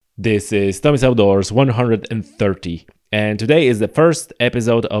This is Tommy's Outdoors 130, and today is the first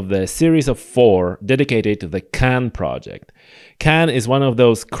episode of the series of 4 dedicated to the CANN project. CANN is one of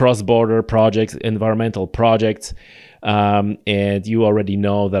those cross-border projects, environmental projects, and you already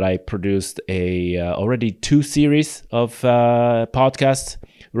know that I produced already 2 series of podcasts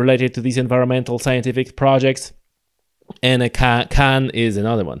related to these environmental scientific projects. And a CANN is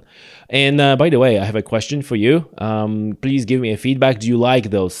another one. And by the way, I have a question for you. Please give me a feedback. Do you like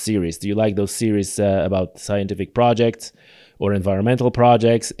those series? Do you like those series about scientific projects or environmental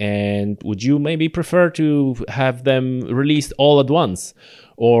projects? And would you maybe prefer to have them released all at once?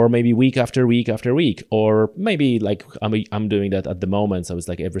 Or maybe week after week after week? Or maybe like I'm doing that at the moment. So it's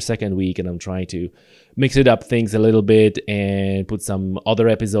like every second week and I'm trying to mix it up things a little bit and put some other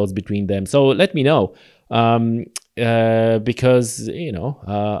episodes between them. So let me know. Because,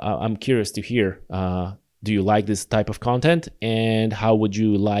 I'm curious to hear, do you like this type of content and how would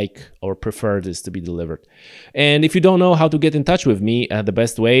you like or prefer this to be delivered? And if you don't know how to get in touch with me, the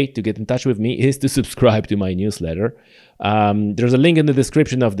best way to get in touch with me is to subscribe to my newsletter. There's a link in the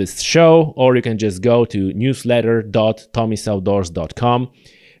description of this show, or you can just go to newsletter.tommysoutdoors.com.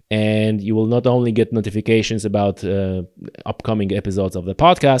 And you will not only get notifications about upcoming episodes of the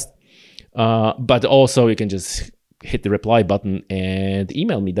podcast, but also you can just hit the reply button and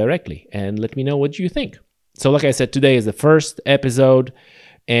email me directly and let me know what you think. So like I said, today is the first episode,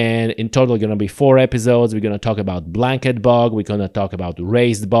 and in total going to be 4 episodes. We're going to talk about blanket bog, we're going to talk about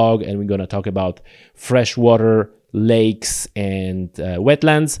raised bog, and we're going to talk about freshwater lakes and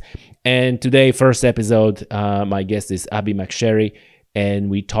wetlands. And today, first episode, my guest is Abby McSherry,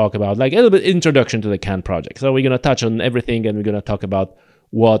 and we talk about like a little bit introduction to the CANN project. So we're going to touch on everything, and we're going to talk about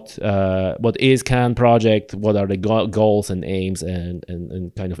what is CANN project, what are the goals and aims,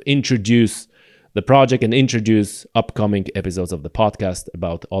 and kind of introduce the project and introduce upcoming episodes of the podcast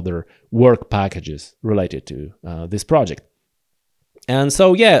about other work packages related to this project. And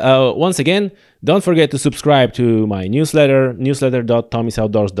so, once again, don't forget to subscribe to my newsletter,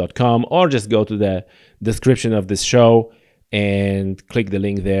 newsletter.tommysoutdoors.com, or just go to the description of this show and click the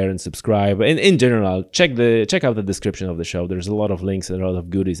link there and subscribe. And in general, check out the description of the show. There's a lot of links and a lot of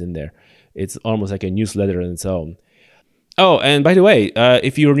goodies in there. It's almost like a newsletter in its own. Oh, and by the way,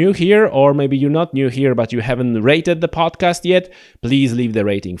 if you're new here, or maybe you're not new here, but you haven't rated the podcast yet, please leave the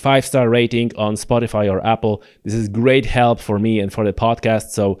rating. 5-star rating on Spotify or Apple. This is great help for me and for the podcast.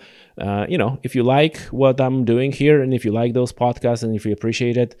 So, if you like what I'm doing here, and if you like those podcasts, and if you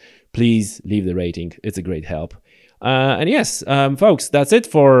appreciate it, please leave the rating. It's a great help. And yes, folks, that's it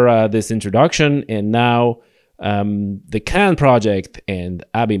for this introduction. And now, the CANN project and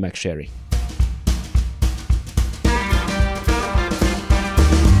Abby McSherry.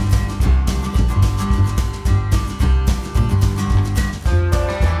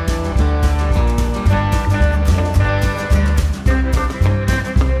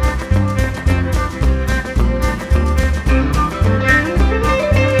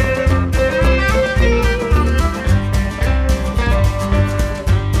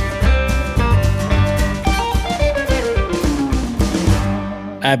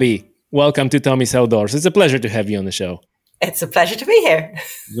 Abby, welcome to Tommy's Outdoors. It's a pleasure to have you on the show. It's a pleasure to be here.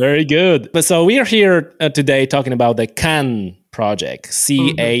 Very good. So we are here today talking about the CANN project,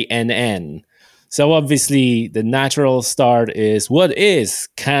 CANN. So obviously the natural start is, what is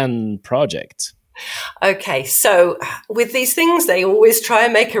CANN project? Okay, so with these things, they always try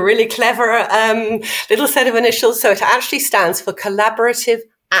and make a really clever little set of initials. So it actually stands for Collaborative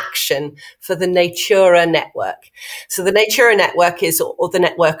Action for the Natura Network. So the Natura Network is or the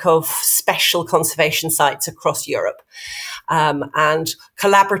network of special conservation sites across Europe. And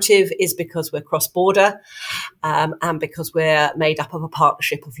collaborative is because we're cross-border, and because we're made up of a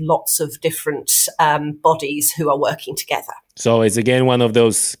partnership of lots of different bodies who are working together. So it's again one of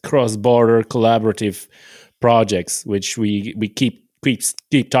those cross-border collaborative projects which we keep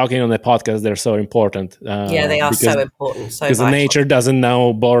talking on the podcast. They're so important. They are so important. Because nature doesn't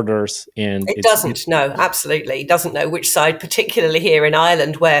know borders. And it doesn't. No, absolutely. It doesn't know which side, particularly here in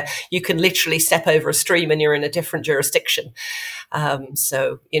Ireland, where you can literally step over a stream and you're in a different jurisdiction.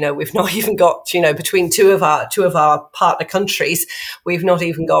 We've not even got, between two of our partner countries, we've not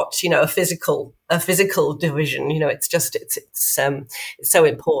even got, a physical division. It's so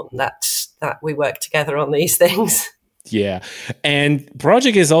important that we work together on these things. Yeah, and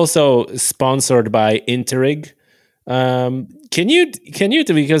project is also sponsored by Interrig. Can you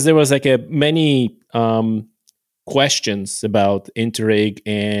because there was like many questions about Interrig,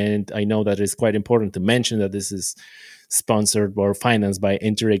 and I know that it's quite important to mention that this is sponsored or financed by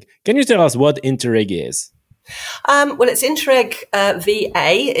Interrig. Can you tell us what Interrig is? Well, it's Interreg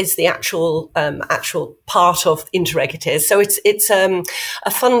VA is the actual part of Interreg it is. So it's a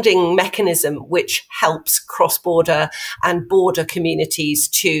funding mechanism which helps cross-border and border communities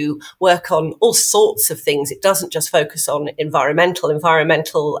to work on all sorts of things. It doesn't just focus on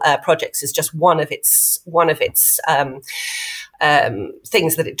environmental projects is just one of its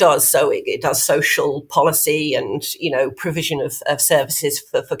things that it does. So it does social policy and, provision of services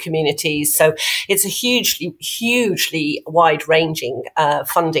for communities. So it's a hugely wide-ranging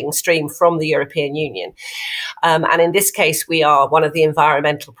funding stream from the European Union. And in this case, we are one of the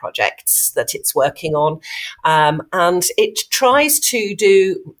environmental projects that it's working on. And it tries to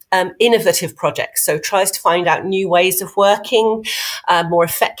do innovative projects. So tries to find out new ways of working, more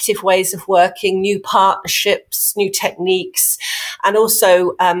effective ways of working, new partnerships, new techniques, and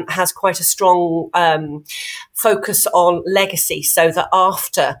also has quite a strong focus on legacy, so that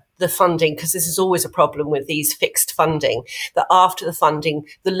after the funding, because this is always a problem with these fixed funding, that after the funding,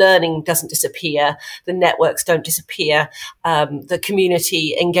 the learning doesn't disappear, the networks don't disappear, the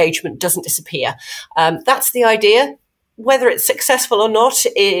community engagement doesn't disappear. That's the idea. Whether it's successful or not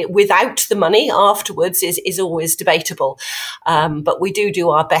without the money afterwards is always debatable. But we do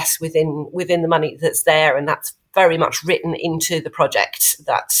our best within the money that's there, and that's very much written into the project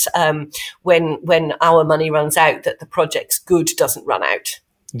that when our money runs out, that the project's good doesn't run out.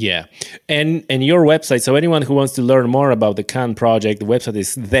 Yeah. And your website, so anyone who wants to learn more about the CANN project, the website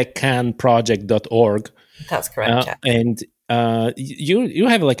is thecannproject.org. That's correct. Yeah. And you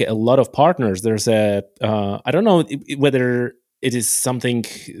have like a lot of partners. There's I don't know whether it is something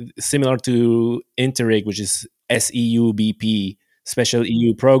similar to Interreg, which is SEUBP, Special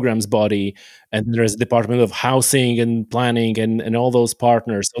EU Programs Body, and there's Department of Housing and Planning and all those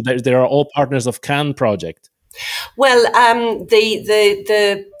partners. So there are all partners of CANN project. Well,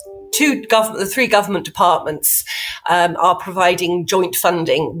 the three government departments are providing joint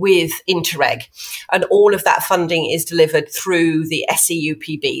funding with Interreg, and all of that funding is delivered through the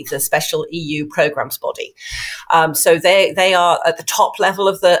SEUPB, the Special EU Programs Body. So they are at the top level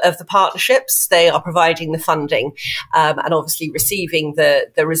of the partnerships. They are providing the funding and obviously receiving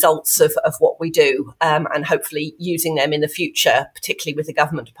the results of what we do, and hopefully using them in the future, particularly with the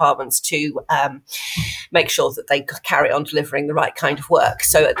government departments, to make sure that they carry on delivering the right kind of work.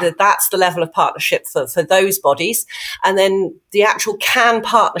 So that's the level of partnership for those bodies. And then the actual CANN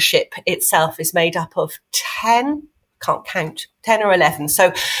partnership itself is made up of 10 or 11.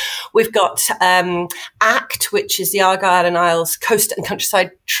 So we've got ACT, which is the Argyll and Isles Coast and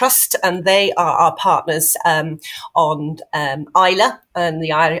Countryside Trust, and they are our partners on Islay and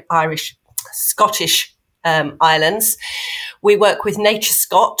the Scottish islands. We work with Nature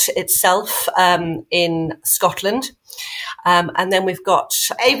Scot itself in Scotland. And then we've got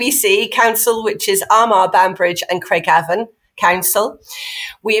ABC Council, which is Armagh, Banbridge and Craigavon Council.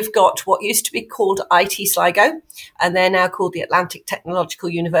 We've got what used to be called IT Sligo, and they're now called the Atlantic Technological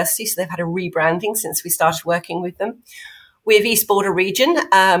University. So they've had a rebranding since we started working with them. We have East Border Region,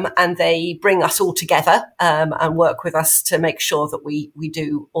 and they bring us all together and work with us to make sure that we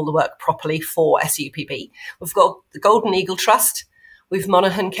do all the work properly for SUPB. We've got the Golden Eagle Trust, we've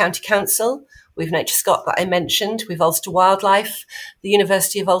Monaghan County Council, we've Nature Scot that I mentioned, we've Ulster Wildlife, the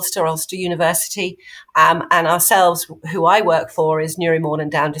University of Ulster, Ulster University, and ourselves, who I work for, is Newry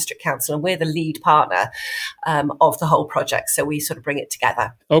and Down District Council, and we're the lead partner of the whole project. So we sort of bring it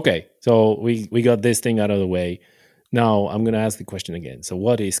together. Okay, so we got this thing out of the way. Now I'm going to ask the question again. So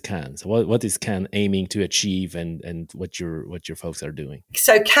what is CANN? So what is CANN aiming to achieve, and what your folks are doing?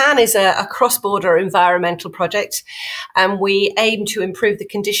 So CANN is a cross-border environmental project, and we aim to improve the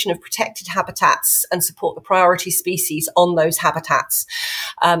condition of protected habitats and support the priority species on those habitats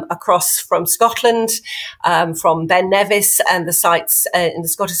across from Scotland, from Ben Nevis and the sites in the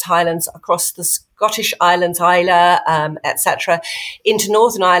Scottish Highlands, across the Scottish Islands, Islay, etc., into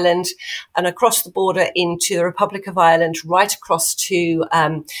Northern Ireland and across the border into the Republic of Ireland, right across to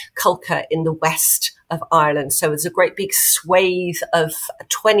Culca in the west of Ireland. So there's a great big swathe of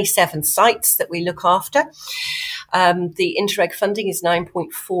 27 sites that we look after. The Interreg funding is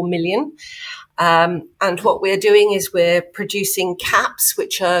 9.4 million. And what we're doing is we're producing CAPs,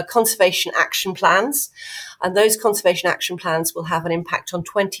 which are conservation action plans. And those conservation action plans will have an impact on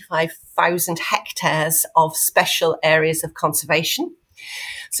 25,000 hectares of special areas of conservation.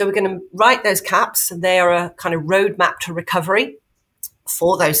 So we're going to write those CAPs, and they are a kind of roadmap to recovery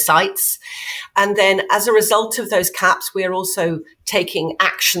for those sites. And then as a result of those caps, we're also taking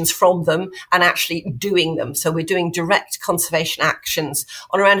actions from them and actually doing them. So we're doing direct conservation actions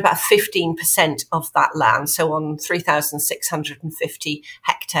on around about 15% of that land. So on 3,650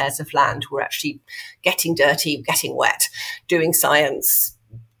 hectares of land, we're actually getting dirty, getting wet, doing science,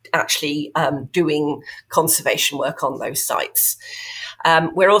 actually doing conservation work on those sites.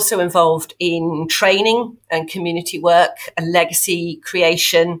 We're also involved in training and community work and legacy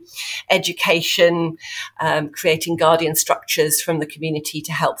creation, education, creating guardian structures from the community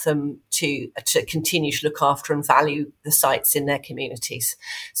to help them to continue to look after and value the sites in their communities.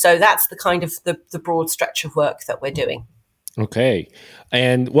 So that's the kind of the broad stretch of work that we're doing. Okay,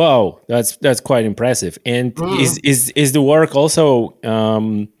 and wow, that's quite impressive. And is the work also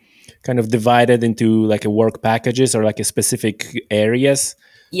kind of divided into like a work packages or like a specific areas?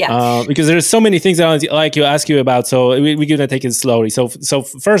 Yeah, because there's so many things I like to ask you about. So we're gonna take it slowly. So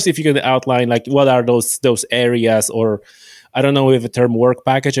first, if you could outline like what are those areas, or I don't know if the term work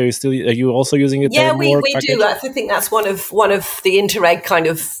package. Are you also using it? Yeah, we do. I think that's one of the Interreg kind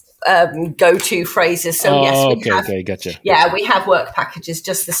of go-to phrases. So okay, gotcha. Yeah, we have work packages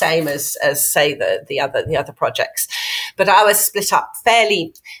just the same as say the other projects, but ours split up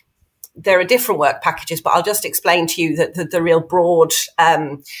fairly. There are different work packages, but I'll just explain to you that the real broad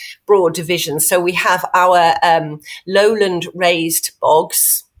divisions. So we have our lowland raised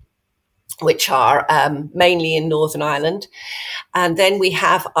bogs, which are mainly in Northern Ireland. And then we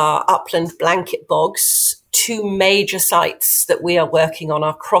have our upland blanket bogs. Two major sites that we are working on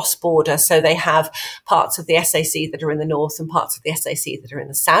are cross-border. So they have parts of the SAC that are in the north and parts of the SAC that are in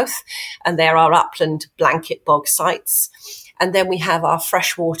the south. And they're our upland blanket bog sites. And then we have our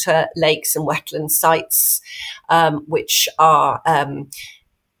freshwater lakes and wetland sites, which are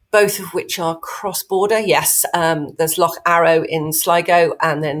both of which are cross-border. Yes, there's Loch Arrow in Sligo,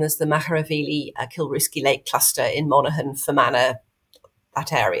 and then there's the Maharavili Kilruski Lake cluster in Monaghan, Fermanagh,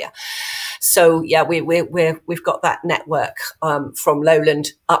 that area. So yeah, we've got that network from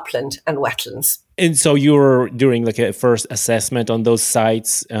lowland, upland, and wetlands. And so you're doing like a first assessment on those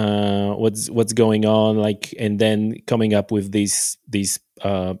sites, what's going on, like, and then coming up with these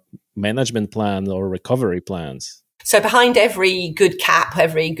management plans or recovery plans. So behind every good CAP,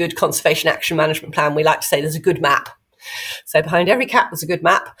 every good conservation action management plan, we like to say there's a good map. So behind every CAP, there's a good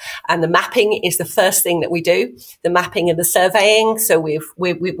map, and the mapping is the first thing that we do. The mapping and the surveying. So we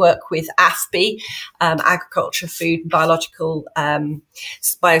work with AFBI, Agriculture, Food, and Biological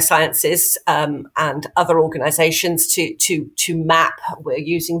Biosciences, and other organisations to map. We're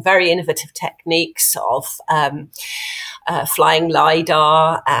using very innovative techniques of flying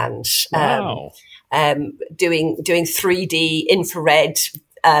LiDAR and doing 3D infrared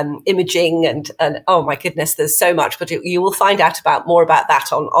imaging and oh my goodness, there's so much, but you will find out more about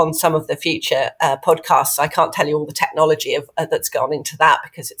that on some of the future podcasts. I can't tell you all the technology that's gone into that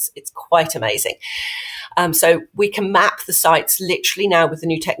because it's quite amazing. So we can map the sites literally now with the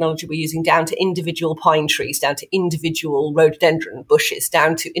new technology we're using down to individual pine trees, down to individual rhododendron bushes,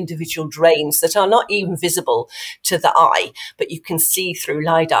 down to individual drains that are not even visible to the eye, but you can see through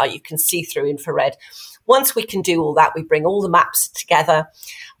LiDAR, you can see through infrared. Once we can do all that, we bring all the maps together,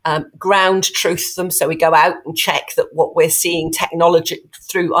 ground truth them. So we go out and check that what we're seeing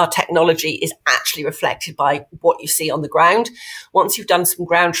through our technology is actually reflected by what you see on the ground. Once you've done some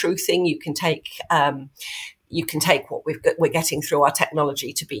ground truthing, you can take what we're getting through our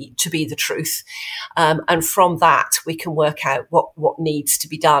technology to be the truth. And from that, we can work out what needs to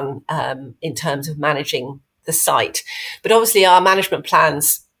be done in terms of managing the site. But obviously our management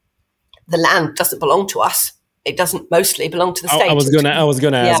plans, the land doesn't belong to us. It doesn't mostly belong to the state. I was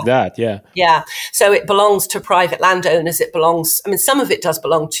gonna ask that. Yeah. So it belongs to private landowners. Some of it does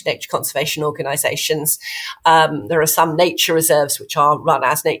belong to nature conservation organisations. There are some nature reserves which are run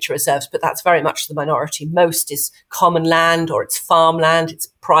as nature reserves, but that's very much the minority. Most is common land or it's farmland. It's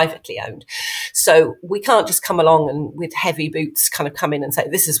privately owned. So we can't just come along and with heavy boots kind of come in and say,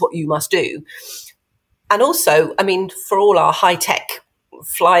 this is what you must do. And also, for all our high tech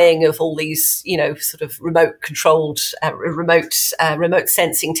flying of all these, sort of remote controlled, remote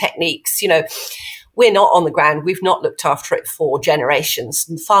sensing techniques, we're not on the ground. We've not looked after it for generations,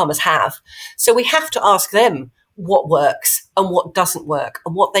 and farmers have. So we have to ask them what works and what doesn't work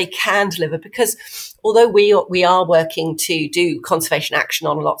and what they can deliver. Because although we are working to do conservation action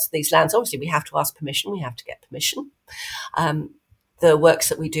on lots of these lands, obviously we have to ask permission. We have to get permission. The works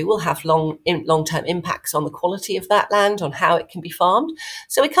that we do will have long-term impacts on the quality of that land, on how it can be farmed.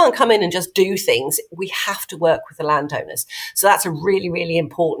 So we can't come in and just do things. We have to work with the landowners. So that's a really, really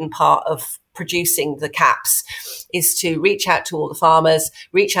important part of producing the caps is to reach out to all the farmers,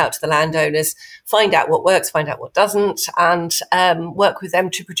 reach out to the landowners, find out what works, find out what doesn't, and work with them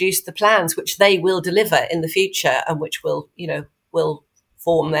to produce the plans which they will deliver in the future and which will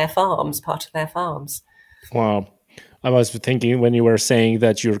form their farms, part of their farms. Wow. I was thinking when you were saying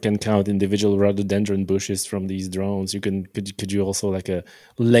that you can count individual rhododendron bushes from these drones, could you also like a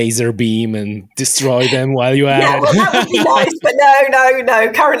laser beam and destroy them while you at it? Well, that would be nice, but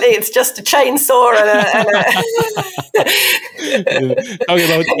no. Currently, it's just a chainsaw and talking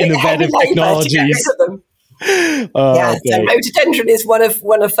about innovative technologies. Okay. So rhododendron is one of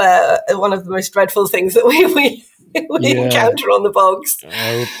the most dreadful things that we encounter on the bogs.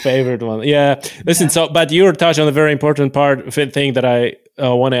 Our favorite one. Yeah. Listen, but you touched on a very important thing that I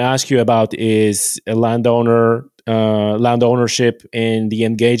want to ask you about is land ownership and the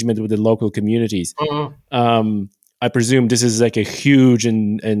engagement with the local communities. Mm-hmm. I presume this is like a huge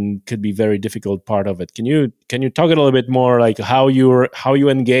and could be very difficult part of it. Can you talk a little bit more like how you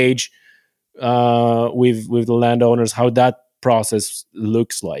engage with the landowners, how that process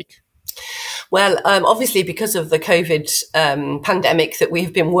looks like? Well, obviously, because of the COVID pandemic that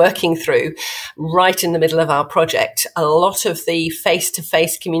we've been working through right in the middle of our project, a lot of the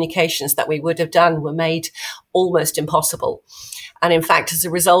face-to-face communications that we would have done were made almost impossible. And in fact, as a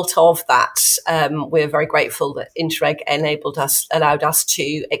result of that, we're very grateful that Interreg allowed us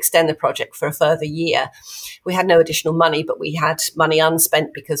to extend the project for a further year. We had no additional money, but we had money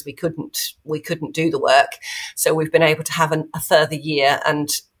unspent because we couldn't do the work. So we've been able to have a further year, and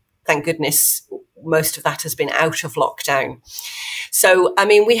thank goodness, most of that has been out of lockdown. So, I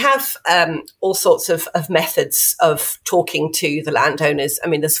mean, we have all sorts of methods of talking to the landowners. I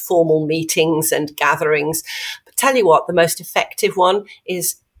mean, there's formal meetings and gatherings. But tell you what, the most effective one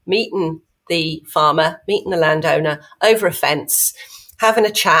is meeting the farmer, meeting the landowner over a fence, having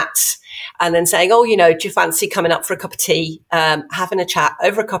a chat, and then saying, do you fancy coming up for a cup of tea? Having a chat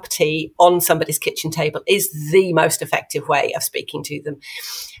over a cup of tea on somebody's kitchen table is the most effective way of speaking to them.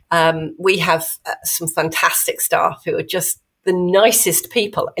 We have some fantastic staff who are just the nicest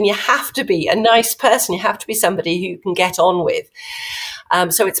people, and you have to be a nice person. You have to be somebody who you can get on with.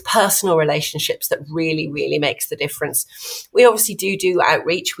 So it's personal relationships that really, really makes the difference. We obviously do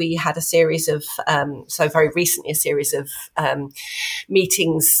outreach. We had a series of, very recently, a series of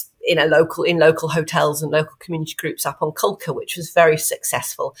meetings in local hotels and local community groups up on Culca, which was very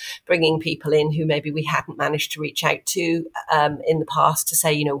successful, bringing people in who maybe we hadn't managed to reach out to in the past to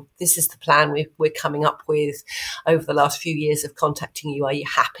say, this is the plan we're coming up with over the last few years of contacting you. Are you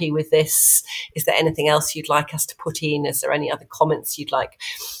happy with this? Is there anything else you'd like us to put in? Is there any other comments you'd like?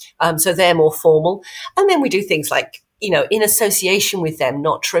 So they're more formal. And then we do things like, in association with them,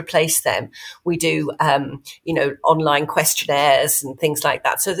 not to replace them. We do, online questionnaires and things like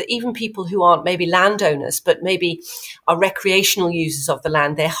that, so that even people who aren't maybe landowners, but maybe are recreational users of the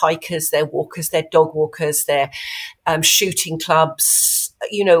land, they're hikers, they're walkers, they're dog walkers, they're shooting clubs,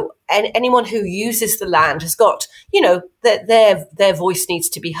 anyone who uses the land has got, their voice needs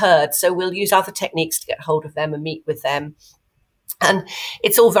to be heard. So we'll use other techniques to get hold of them and meet with them. And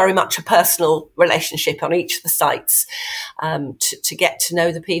it's all very much a personal relationship on each of the sites, to get to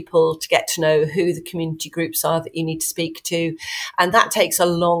know the people, to get to know who the community groups are that you need to speak to. And that takes a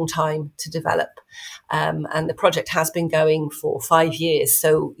long time to develop. And the project has been going for 5 years.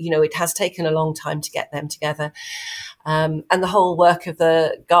 So, it has taken a long time to get them together. And the whole work of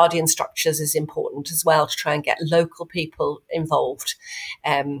the guardian structures is important as well, to try and get local people involved,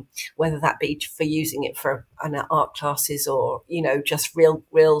 whether that be for using it for art classes or, just real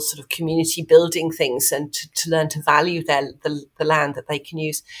sort of community building things, and to learn to value the land that they can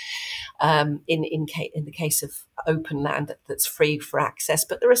use in the case of open land that's free for access.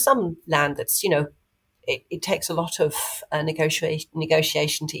 But there are some land that's, it takes a lot of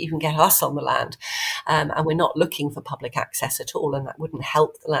negotiation to even get us on the land. And we're not looking for public access at all, and that wouldn't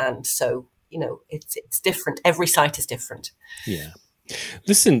help the land. So, it's different. Every site is different. Yeah.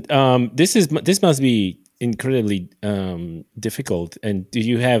 Listen, this must be incredibly difficult. And do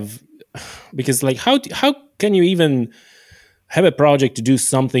you have, because like, how can you even have a project to do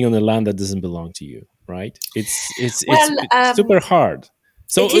something on the land that doesn't belong to you, right? It's super hard.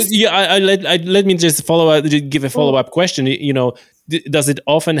 So let me just give a follow-up question. Does it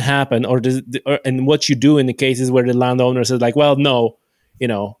often happen, and what you do in the cases where the landowner says like, well, no,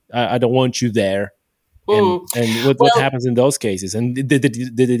 I don't want you there, and what happens in those cases, and did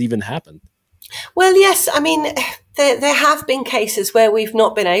it even happen? Well, yes. I mean, there have been cases where we've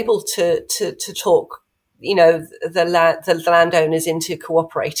not been able to talk, the landowners into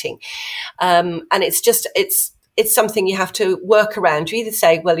cooperating, and it's it's something you have to work around. You either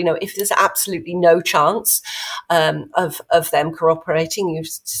say, well, if there's absolutely no chance of them cooperating, you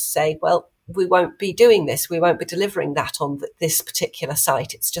say, well, we won't be doing this. We won't be delivering that on this particular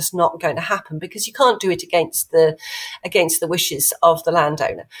site. It's just not going to happen, because you can't do it against the wishes of the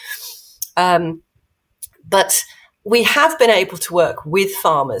landowner. But we have been able to work with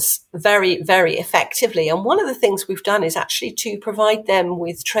farmers very, very effectively. And one of the things we've done is actually to provide them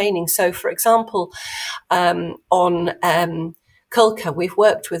with training. So, for example, on Culca, we've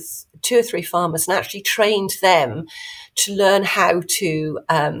worked with 2 or 3 farmers and actually trained them to learn how to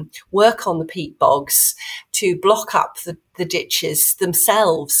work on the peat bogs, to block up the ditches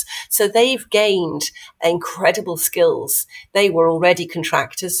themselves. So they've gained incredible skills. They were already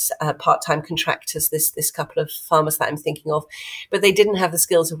contractors, part-time contractors, this couple of farmers that I'm thinking of, but they didn't have the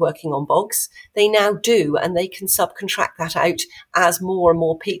skills of working on bogs. They now do, and they can subcontract that out as more and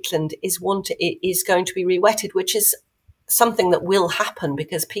more peatland is going to be re-wetted, which is something that will happen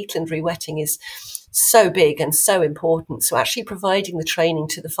because peatland re-wetting is so big and so important. So actually providing the training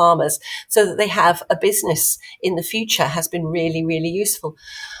to the farmers so that they have a business in the future has been really, really useful.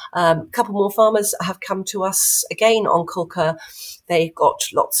 A couple more farmers have come to us again on Culca. They've got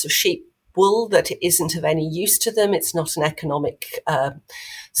lots of sheep wool that isn't of any use to them. It's not an economic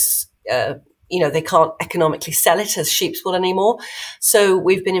they can't economically sell it as sheep's wool anymore. So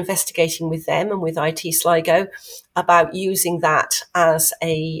we've been investigating with them and with IT Sligo about using that as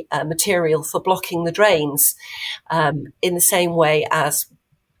a material for blocking the drains, in the same way as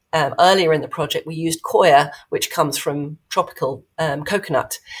earlier in the project we used coir, which comes from tropical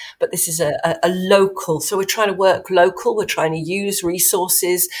coconut. But this is a local, so we're trying to work local. We're trying to use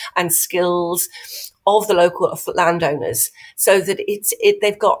resources and skills of the local landowners, so that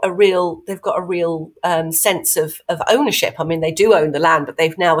they've got a real sense of ownership. I mean, they do own the land, but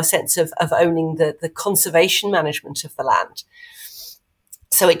they've now a sense of owning the conservation management of the land.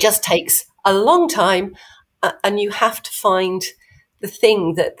 So it just takes a long time, and you have to find the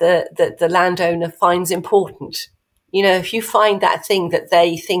thing that the landowner finds important. If you find that thing that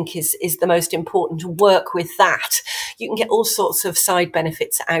they think is the most important, to work with that, you can get all sorts of side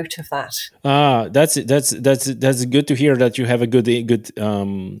benefits out of that. That's good to hear that you have a good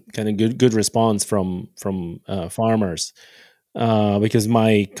response from farmers. Because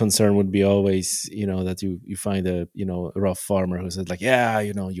my concern would be always, that you find a rough farmer who says like, yeah,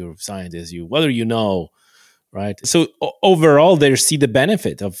 you're a scientist, right? So overall, they see the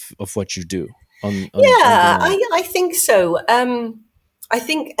benefit of what you do. I think so. I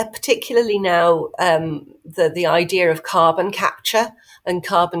think particularly now, the idea of carbon capture and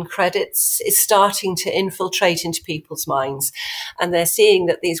carbon credits is starting to infiltrate into people's minds. And they're seeing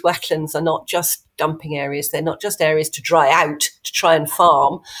that these wetlands are not just dumping areas. They're not just areas to dry out, to try and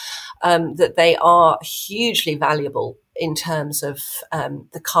farm, that they are hugely valuable in terms of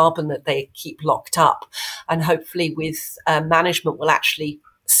the carbon that they keep locked up. And hopefully with management will actually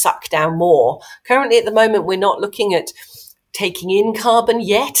suck down more. Currently, at the moment, we're not looking at taking in carbon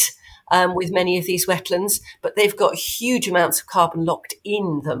yet with many of these wetlands, but they've got huge amounts of carbon locked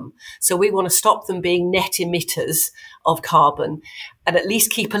in them. So we want to stop them being net emitters of carbon and at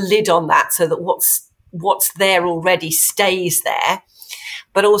least keep a lid on that so that what's there already stays there.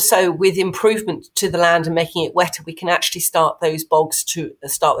 But also with improvement to the land and making it wetter, we can actually start those bogs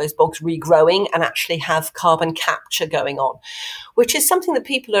regrowing and actually have carbon capture going on, which is something that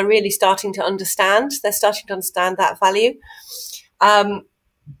people are really starting to understand. They're starting to understand that value.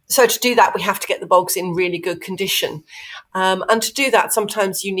 So to do that, we have to get the bogs in really good condition. And to do that,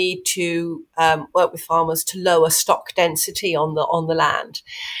 sometimes you need to work with farmers to lower stock density on the land.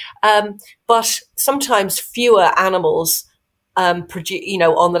 But sometimes fewer animals on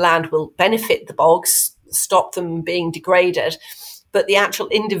the land will benefit the bogs, stop them being degraded, but the actual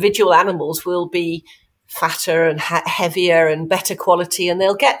individual animals will be fatter and heavier and better quality, and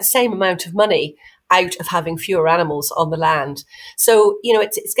they'll get the same amount of money out of having fewer animals on the land. So,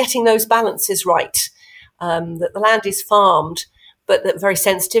 it's getting those balances right, that the land is farmed, but that very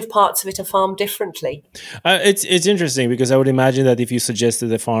sensitive parts of it are farmed differently. It's interesting because I would imagine that if you suggested to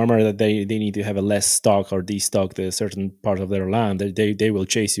the farmer that they need to have a less stock or destock a certain part of their land, they will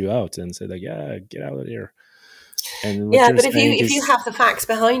chase you out and say like, yeah, get out of here. And but if you have the facts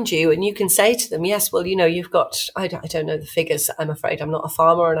behind you and you can say to them, yes, well, you've got, I don't know the figures, I'm afraid. I'm not a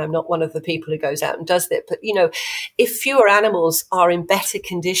farmer and I'm not one of the people who goes out and does that. But, if fewer animals are in better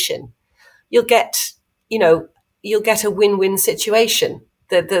condition, you'll get a win-win situation.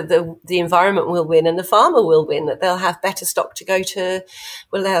 The environment will win and the farmer will win, that they'll have better stock to go to.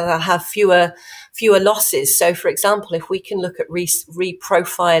 Well, they'll have fewer losses. So, for example, if we can look at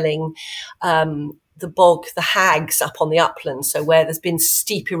reprofiling the bog, the hags up on the upland. So where there's been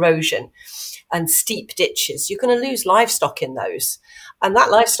steep erosion and steep ditches, you're going to lose livestock in those. And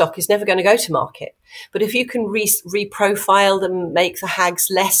that livestock is never going to go to market. But if you can reprofile them, make the hags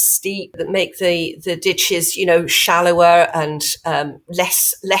less steep, make the ditches, shallower and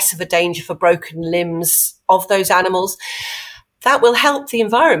less of a danger for broken limbs of those animals, that will help the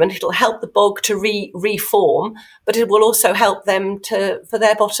environment. It'll help the bog to reform, but it will also help them for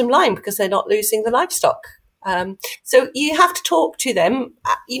their bottom line, because they're not losing the livestock. So you have to talk to them.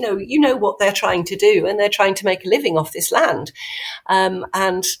 You know what they're trying to do, and they're trying to make a living off this land.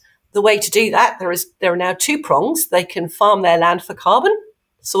 And the way to do that, there are now two prongs. They can farm their land for carbon,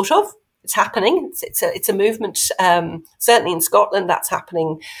 sort of. It's happening. It's a movement. Certainly in Scotland, that's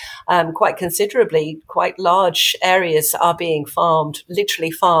happening quite considerably. Quite large areas are being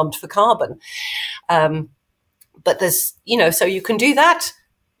literally farmed for carbon. But there's, so you can do that.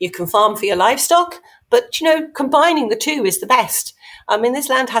 You can farm for your livestock, but combining the two is the best. I mean, this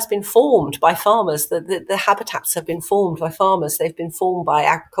land has been formed by farmers. The habitats have been formed by farmers. They've been formed by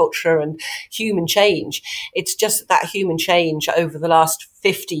agriculture and human change. It's just that human change over the last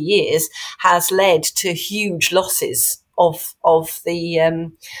 50 years has led to huge losses of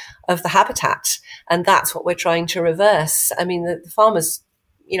the habitat, and that's what we're trying to reverse. I mean, the farmers,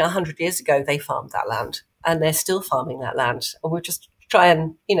 100 years ago, they farmed that land, and they're still farming that land, and we're just try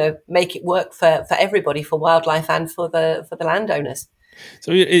and make it work for everybody, for wildlife and for the landowners.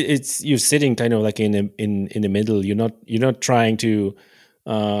 So you're sitting kind of like in the middle. You're not trying to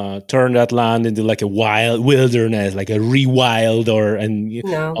turn that land into like a wild wilderness, like a rewild,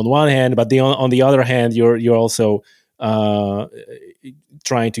 No. On one hand, but on the other hand, you're also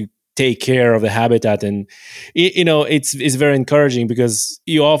trying to take care of the habitat. And it's very encouraging, because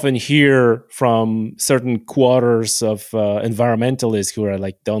you often hear from certain quarters of environmentalists who are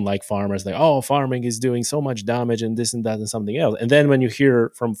don't like farmers, like, oh, farming is doing so much damage and this and that and something else. And then when you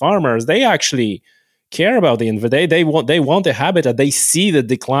hear from farmers, they actually care about the environment. They want the habitat. They see the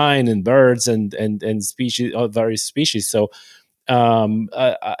decline in birds and species, various species. So I'm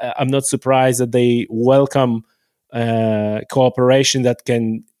not surprised that they welcome cooperation that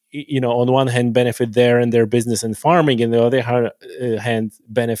can, on one hand benefit their business and farming, and the other hand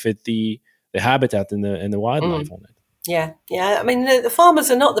benefit the habitat and the wildlife on it. Yeah. I mean, the farmers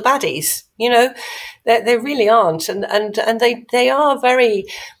are not the baddies. They really aren't, and they are very.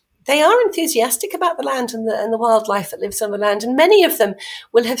 They are enthusiastic about the land and the wildlife that lives on the land, and many of them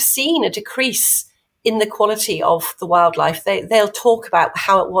will have seen a decrease in the quality of the wildlife. They'll talk about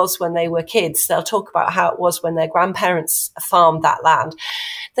how it was when they were kids. They'll talk about how it was when their grandparents farmed that land.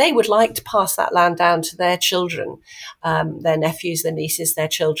 They would like to pass that land down to their children, their nephews, their nieces, their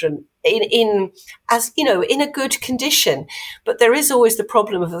children, in a good condition. But there is always the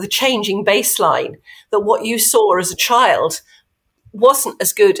problem of the changing baseline, that what you saw as a child wasn't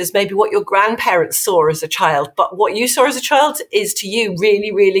as good as maybe what your grandparents saw as a child, but what you saw as a child is to you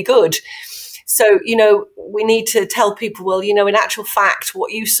really, really good. So, we need to tell people, well, in actual fact,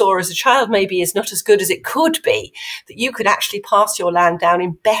 what you saw as a child maybe is not as good as it could be, that you could actually pass your land down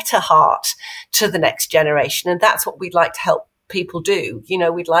in better heart to the next generation. And that's what we'd like to help people do.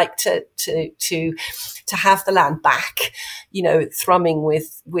 We'd like to have the land back, thrumming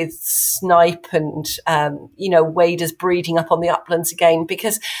with snipe and, waders breeding up on the uplands again,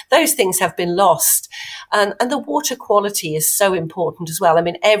 because those things have been lost. And the water quality is so important as well. I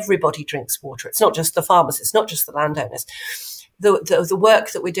mean, everybody drinks water. It's not just the farmers. It's not just the landowners. The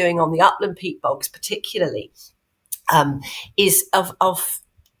work that we're doing on the upland peat bogs particularly is of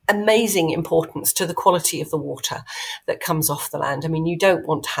amazing importance to the quality of the water that comes off the land. I mean, you don't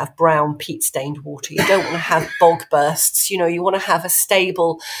want to have brown peat-stained water. You don't want to have bog bursts. You want to have a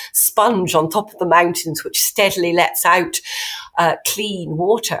stable sponge on top of the mountains which steadily lets out clean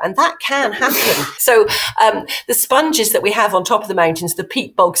water, and that can happen. So the sponges that we have on top of the mountains, the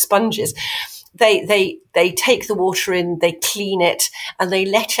peat bog sponges, they take the water in, they clean it, and they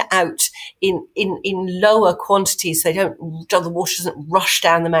let it out in lower quantities. The water doesn't rush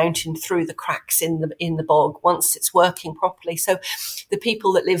down the mountain through the cracks in the bog once it's working properly. So the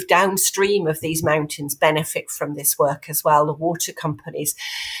people that live downstream of these mountains benefit from this work as well. The water companies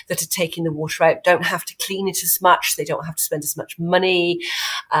that are taking the water out don't have to clean it as much. They don't have to spend as much money.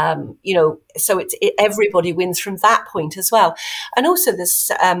 So everybody wins from that point as well. And also this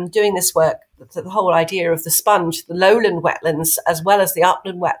doing this work, the whole idea of the sponge, the lowland wetlands as well as the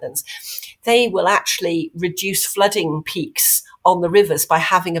upland wetlands, they will actually reduce flooding peaks on the rivers by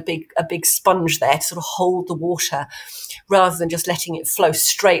having a big sponge there to sort of hold the water, rather than just letting it flow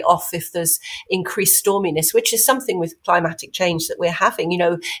straight off if there's increased storminess, which is something with climatic change that we're having,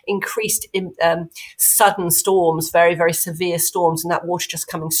 increased sudden storms, very, very severe storms, and that water just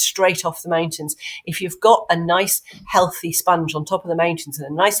coming straight off the mountains. If you've got a nice healthy sponge on top of the mountains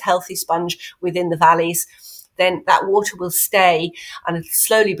and a nice healthy sponge within the valleys, then that water will stay and it'll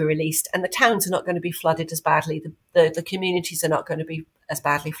slowly be released, and the towns are not going to be flooded as badly. The communities are not going to be as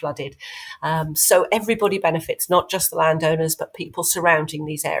badly flooded. So everybody benefits, not just the landowners, but people surrounding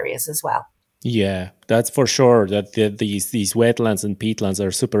these areas as well. Yeah, that's for sure. That these wetlands and peatlands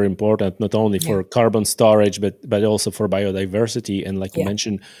are super important, not only for carbon storage, but also for biodiversity and, like you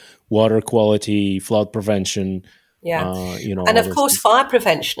mentioned, water quality, flood prevention. Yeah, and of course fire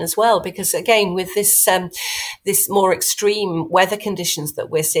prevention as well, because again, with this more extreme weather conditions that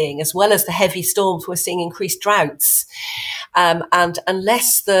we're seeing, as well as the heavy storms, we're seeing increased droughts. And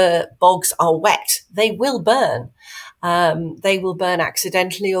unless the bogs are wet, they will burn. They will burn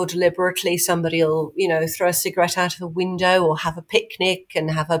accidentally or deliberately. Somebody will, throw a cigarette out of a window or have a picnic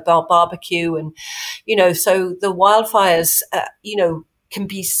and have a barbecue. And, so the wildfires, can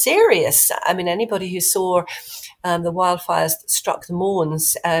be serious. I mean, anybody who saw the wildfires that struck the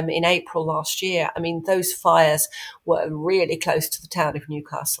Mournes in April last year, I mean, those fires were really close to the town of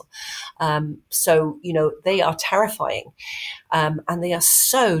Newcastle. So, they are terrifying, and they are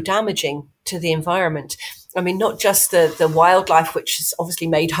so damaging to the environment. I mean, not just the wildlife, which is obviously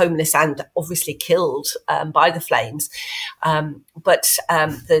made homeless and obviously killed by the flames, but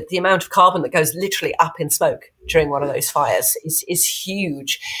the amount of carbon that goes literally up in smoke during one of those fires is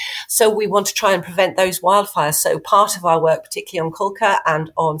huge. So we want to try and prevent those wildfires. So part of our work, particularly on Culca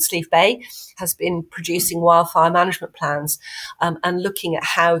and on Slieve Bay, has been producing wildfire management plans and looking at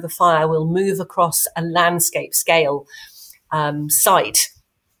how the fire will move across a landscape scale site,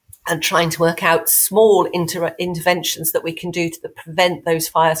 and trying to work out small interventions that we can do to prevent those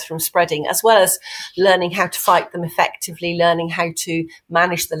fires from spreading, as well as learning how to fight them effectively, learning how to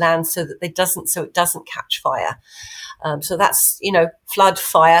manage the land so that it doesn't catch fire. So that's, flood,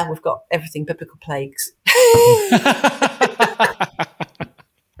 fire. We've got everything, biblical plagues.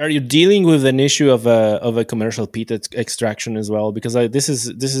 Are you dealing with an issue of a commercial peat extraction as well? Because this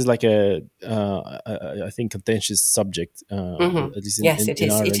is like I think contentious subject. Yes, it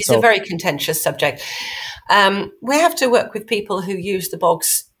is. It is a very contentious subject. We have to work with people who use the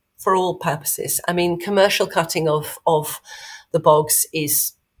bogs for all purposes. I mean, commercial cutting of the bogs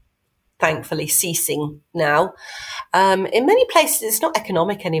is thankfully ceasing now. In many places, it's not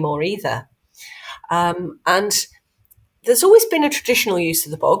economic anymore either, and there's always been a traditional use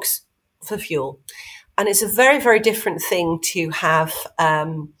of the bogs for fuel, and it's a very, very different thing to have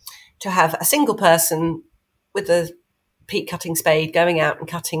a single person with a peat cutting spade going out and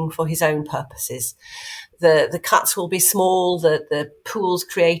cutting for his own purposes. The cuts will be small. The pools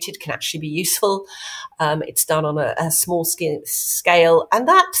created can actually be useful. It's done on a small scale, and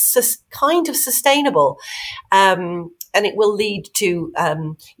that's kind of sustainable. And it will lead to,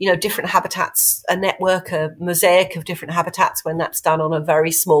 different habitats, a network, a mosaic of different habitats when that's done on a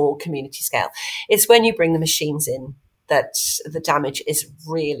very small community scale. It's when you bring the machines in that the damage is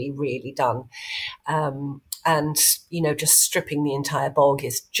really, really done. And, just stripping the entire bog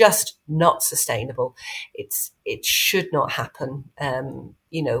is just not sustainable. It should not happen.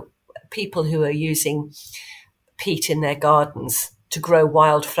 People who are using peat in their gardens to grow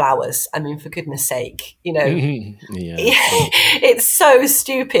wildflowers, I mean, for goodness sake, it's so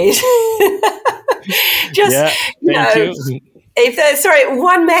stupid. Thank you. If there's,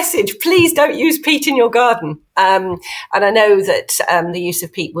 one message, please don't use peat in your garden. And I know that the use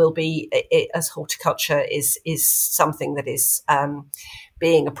of peat will be, as horticulture, is something that is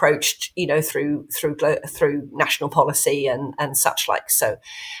being approached, through national policy and such like. So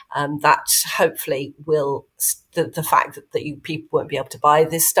that hopefully will, the fact that people won't be able to buy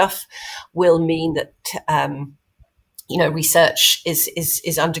this stuff will mean that research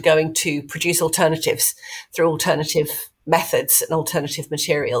is undergoing to produce alternatives through alternative methods and alternative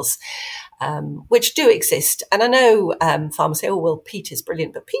materials, which do exist. And I know farmers say, oh, well, peat is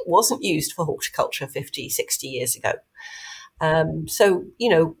brilliant, but peat wasn't used for horticulture 50, 60 years ago. So,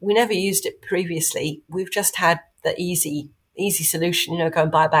 we never used it previously. We've just had the easy solution, go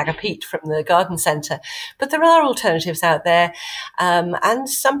and buy a bag of peat from the garden centre. But there are alternatives out there. And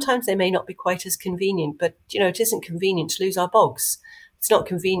sometimes they may not be quite as convenient, but, it isn't convenient to lose our bogs. It's not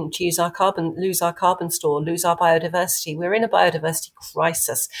convenient to lose our carbon store, lose our biodiversity. We're in a biodiversity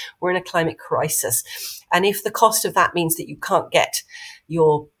crisis. We're in a climate crisis. And if the cost of that means that you can't get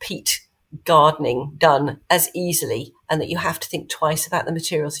your peat gardening done as easily and that you have to think twice about the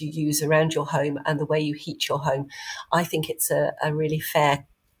materials you use around your home and the way you heat your home, I think it's a really fair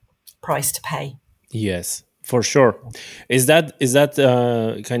price to pay. Yes, for sure. Is that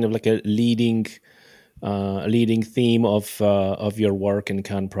kind of like a leading theme of your work in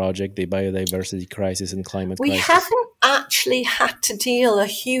CANN project, the biodiversity crisis and climate crisis? We haven't actually had to deal a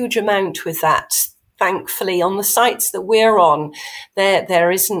huge amount with that. Thankfully, on the sites that we're on, there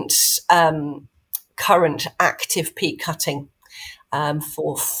isn't current active peat cutting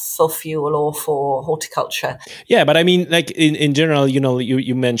for fuel or for horticulture. Yeah, but I mean, like in general,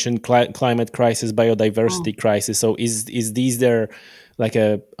 you mentioned climate crisis, biodiversity crisis. So is these there like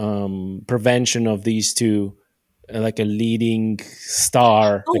a prevention of these two, like a leading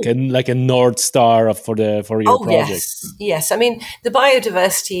star, like a North Star for your project? Yes. I mean, the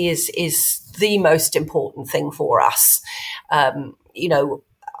biodiversity is the most important thing for us.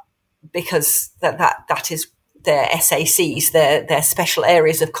 Because that is their SACs, their special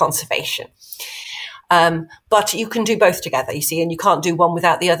areas of conservation. But you can do both together, you see, and you can't do one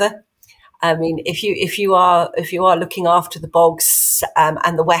without the other. I mean, if you are looking after the bogs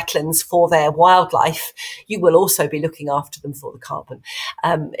and the wetlands for their wildlife, you will also be looking after them for the carbon.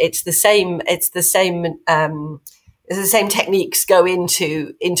 It's the same techniques go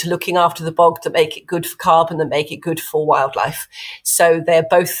into looking after the bog that make it good for carbon, that make it good for wildlife. So they're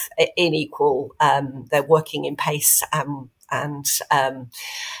both in equal. They're working in pace, and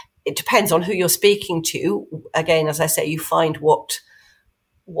it depends on who you're speaking to. Again, as I say, you find what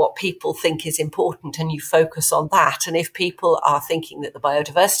people think is important and you focus on that. And if people are thinking that the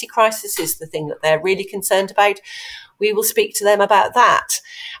biodiversity crisis is the thing that they're really concerned about, we will speak to them about that.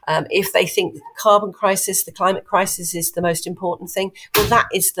 If they think the carbon crisis, the climate crisis is the most important thing, well, that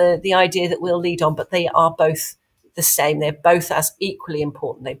is the idea that we'll lead on. But they are both the same. They're both as equally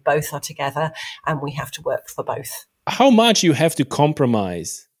important. They both are together, and we have to work for both. How much you have to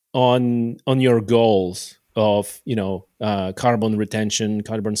compromise on your goals of carbon retention,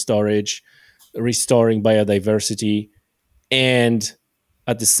 carbon storage, restoring biodiversity, and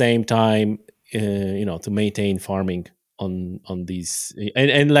at the same time to maintain farming on these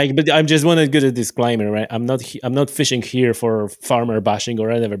and like, but I just want to get a disclaimer, right? I'm not fishing here for farmer bashing or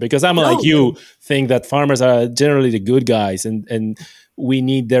whatever, because I'm like you think that farmers are generally the good guys, and we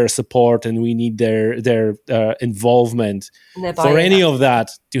need their support and we need their involvement for any of that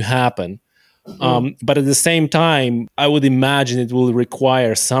to happen. But at the same time, I would imagine it will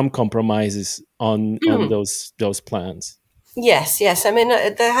require some compromises on those plans. Yes. I mean,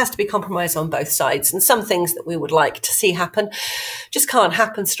 there has to be compromise on both sides, and some things that we would like to see happen just can't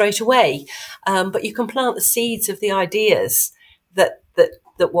happen straight away. But you can plant the seeds of the ideas that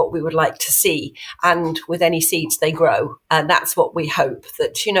what we would like to see, and with any seeds they grow, and that's what we hope.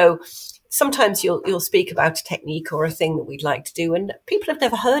 That sometimes you'll speak about a technique or a thing that we'd like to do, and people have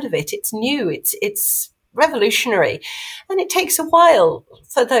never heard of it. It's new. It's revolutionary, and it takes a while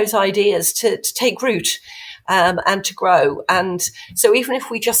for those ideas to take root. And to grow. And so even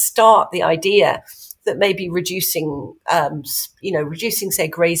if we just start the idea that maybe reducing, say,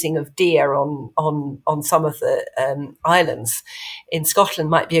 grazing of deer on some of the islands in Scotland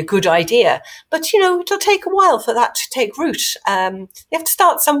might be a good idea. But, it'll take a while for that to take root. You have to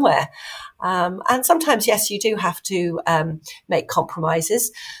start somewhere. And sometimes, yes, you do have to make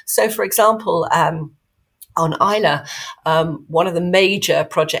compromises. So, for example, on Isla, one of the major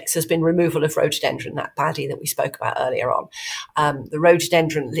projects has been removal of rhododendron, that baddie that we spoke about earlier on. The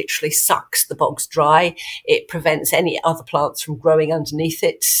rhododendron literally sucks the bogs dry. It prevents any other plants from growing underneath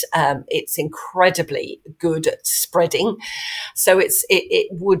it. It's incredibly good at spreading. So it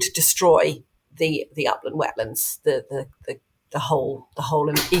would destroy the upland wetlands, the whole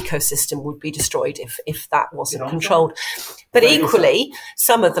ecosystem would be destroyed if that wasn't controlled. But equally,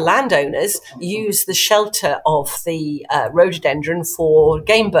 some of the landowners use the shelter of the rhododendron for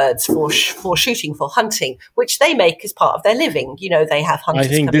game birds, for shooting, for hunting, which they make as part of their living. They have hunters. I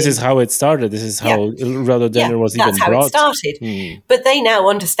think this is how it started. This is how rhododendron was even brought. That's how it started. But they now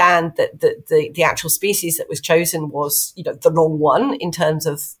understand that the actual species that was chosen was, the wrong one in terms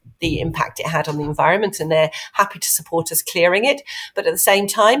of the impact it had on the environment, and they're happy to support us clearing it. But at the same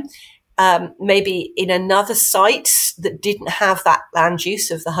time, maybe in another site that didn't have that land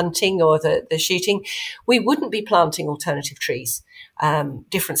use of the hunting or the shooting, we wouldn't be planting alternative trees,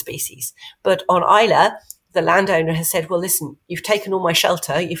 different species. But on Isla, the landowner has said, well, listen, you've taken all my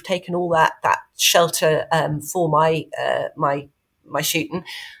shelter, you've taken all that shelter for my shooting.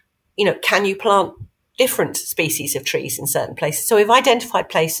 Can you plant different species of trees in certain places? So we've identified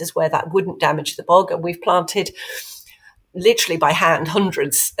places where that wouldn't damage the bog, and we've planted literally by hand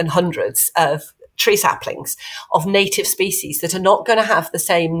hundreds and hundreds of tree saplings of native species that are not going to have the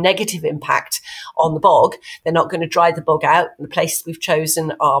same negative impact on the bog. They're not going to dry the bog out. And the places we've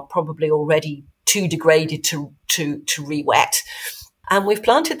chosen are probably already too degraded to re-wet. And we've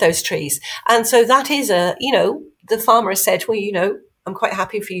planted those trees. And so that is the farmer has said, well, I'm quite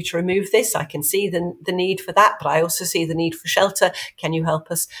happy for you to remove this. I can see the need for that, but I also see the need for shelter. Can you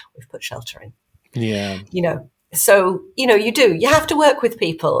help us? We've put shelter in. Yeah. So, you have to work with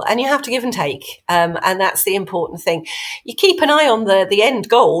people and you have to give and take. And that's the important thing. You keep an eye on the end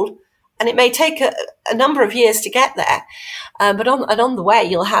goal, and it may take a number of years to get there. But on the way,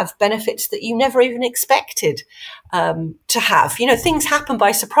 you'll have benefits that you never even expected to have. Things happen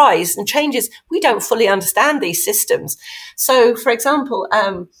by surprise and changes. We don't fully understand these systems. So, for example,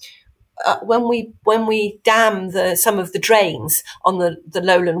 when we dam some of the drains on the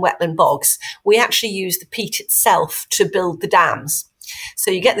lowland wetland bogs, we actually use the peat itself to build the dams. So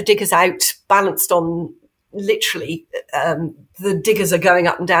you get the diggers out balanced on, literally, the diggers are going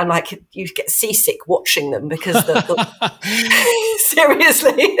up and down like you get seasick watching them, because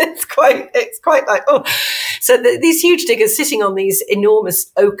seriously, it's quite like, oh. So these huge diggers sitting on these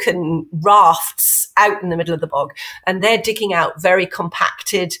enormous oaken rafts out in the middle of the bog, and they're digging out very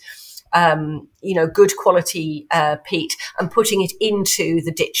compacted, good quality peat and putting it into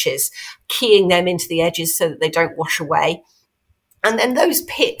the ditches, keying them into the edges so that they don't wash away. And then those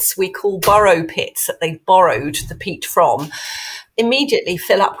pits we call borrow pits, that they've borrowed the peat from, immediately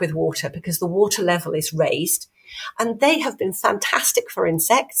fill up with water because the water level is raised. And they have been fantastic for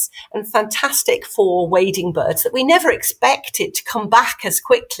insects and fantastic for wading birds that we never expected to come back as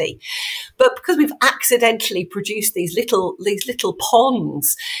quickly. But because we've accidentally produced these little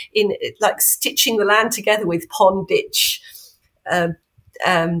ponds, in like stitching the land together with pond ditch, pond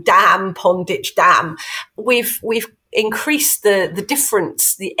ditch dam, we've increase the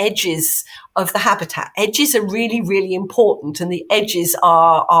difference, the edges of the habitat. Edges are really, really important, and the edges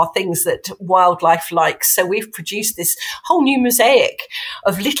are things that wildlife likes. So we've produced this whole new mosaic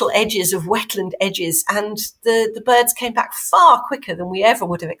of little edges, of wetland edges, and the birds came back far quicker than we ever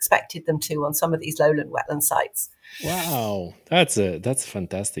would have expected them to on some of these lowland wetland sites. Wow, that's a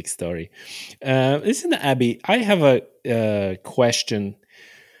fantastic story. Listen, Abby, I have a question.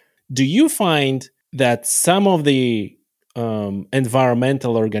 Do you find that some of the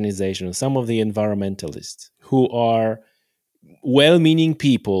environmental organizations, some of the environmentalists who are well-meaning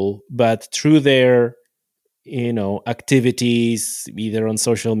people, but through their, activities, either on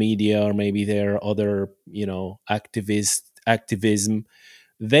social media or maybe their other, activism,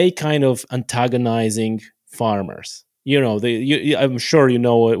 they kind of antagonizing farmers. I'm sure you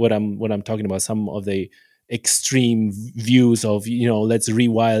know what I'm talking about. Some of the extreme views of, let's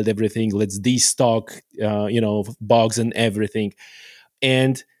rewild everything, let's destock, bogs and everything.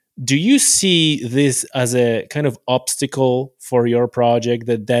 And do you see this as a kind of obstacle for your project,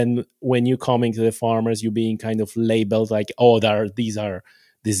 that then when you're coming to the farmers, you're being kind of labeled like, oh, these are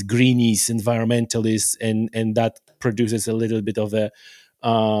these greenies, environmentalists, and that produces a little bit of a,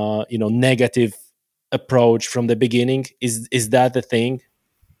 negative approach from the beginning? Is that the thing?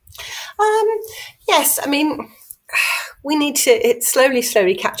 Yes, I mean, we need to. It's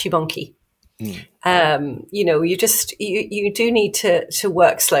slowly catchy bonky. You do need to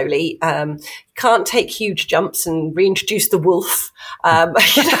work slowly. Can't take huge jumps and reintroduce the wolf.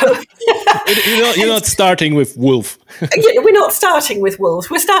 You're not starting with wolf. We're not starting with wolves.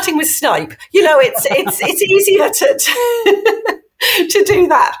 We're starting with snipe. It's easier to do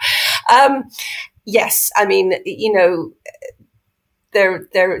that. Yes, I mean,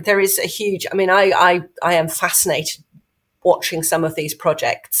 there is a huge. I mean, I am fascinated watching some of these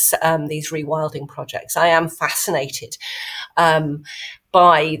projects, these rewilding projects. I am fascinated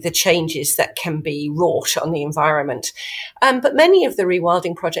by the changes that can be wrought on the environment. But many of the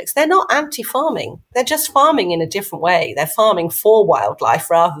rewilding projects, they're not anti-farming. They're just farming in a different way. They're farming for wildlife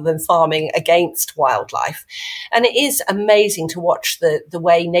rather than farming against wildlife. And it is amazing to watch the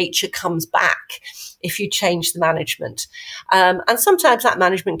way nature comes back if you change the management. And sometimes that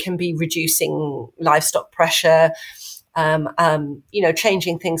management can be reducing livestock pressure,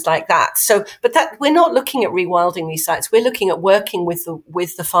 changing things like that. So, but that we're not looking at rewilding these sites. We're looking at working with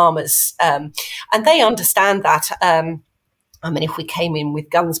the farmers, and they understand that. I mean, if we came in with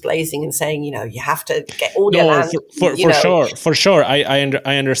guns blazing and saying, you have to get all your land, for sure,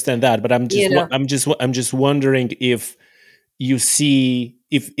 I understand that. But I'm just wondering if you see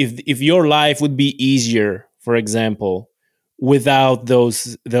if your life would be easier, for example, without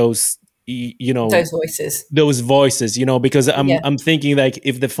those voices, because I'm thinking, like,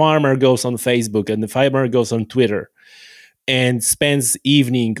 if the farmer goes on Facebook and the farmer goes on Twitter and spends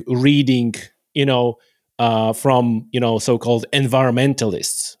evening reading you know, from, you know, so-called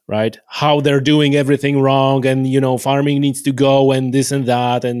environmentalists, right? How they're doing everything wrong, and, you know, farming needs to go, and this and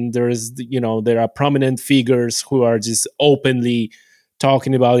that. And there is, you know, there are prominent figures who are just openly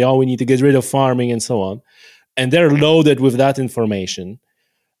talking about, oh, we need to get rid of farming and so on. And they're loaded with that information.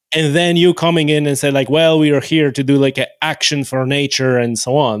 And then you coming in and say like, well, we are here to do like an action for nature and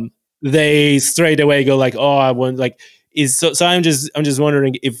so on. They straight away go like, oh, I want like, is so I'm just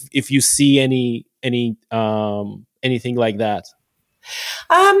wondering if you see any anything like that.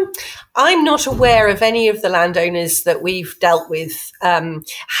 I'm not aware of any of the landowners that we've dealt with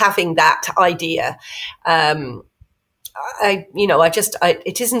having that idea.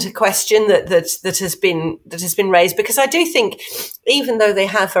 It isn't a question that has been raised, because I do think, even though they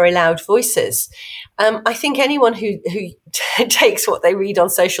have very loud voices, I think anyone who takes what they read on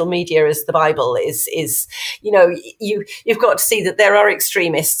social media as the Bible is you've got to see that there are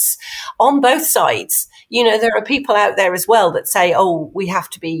extremists on both sides. You know, there are people out there as well that say, oh, we have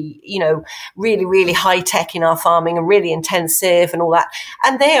to be, you know, really, really high tech in our farming and really intensive and all that.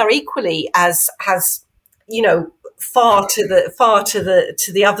 And they are equally as you know, far to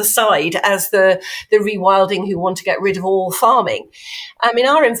the other side as the rewilding who want to get rid of all farming. In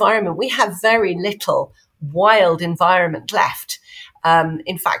our environment, we have very little wild environment left.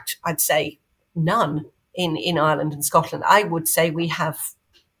 In fact, I'd say none in Ireland and Scotland. I would say we have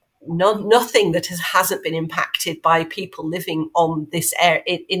nothing that hasn't been impacted by people living on this air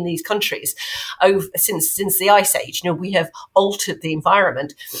in these countries since the Ice Age. You know, we have altered the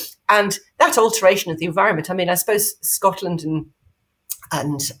environment, and that alteration of the environment. I mean, I suppose Scotland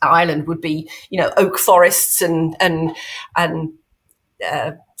and Ireland would be, you know, oak forests and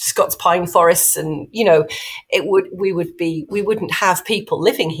Scots pine forests, and you know, we wouldn't have people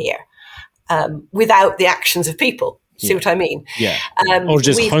living here without the actions of people. See what I mean? Yeah. Or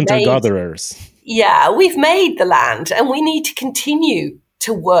just hunter-gatherers. Yeah, we've made the land, and we need to continue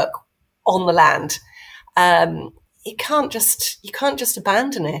to work on the land. You can't just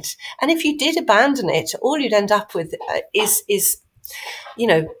abandon it. And if you did abandon it, all you'd end up with is you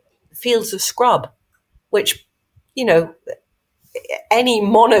know, fields of scrub, which, you know, any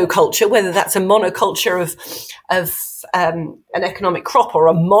monoculture, whether that's a monoculture of an economic crop or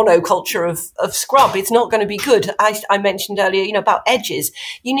a monoculture of scrub, it's not going to be good. I mentioned earlier, you know, about edges.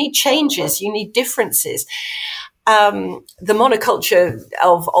 You need changes. You need differences. The monoculture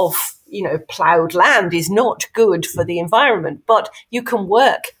of you know, ploughed land is not good for the environment, but you can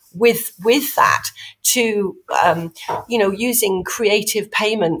work with that to, you know, using creative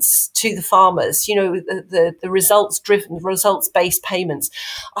payments to the farmers. You know, the results-based payments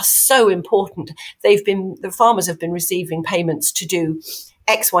are so important. The farmers have been receiving payments to do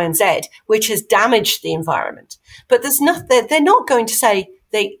X, Y, and Z, which has damaged the environment. But they're not going to say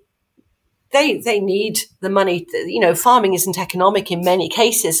they need the money. You know, farming isn't economic in many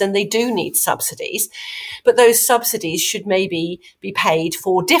cases, and they do need subsidies. But those subsidies should maybe be paid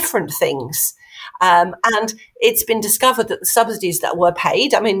for different things. And it's been discovered that the subsidies that were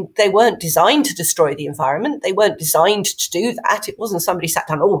paid, I mean, they weren't designed to destroy the environment. They weren't designed to do that. It wasn't somebody sat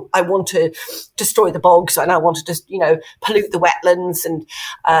down, oh, I want to destroy the bogs and I want to just, you know, pollute the wetlands and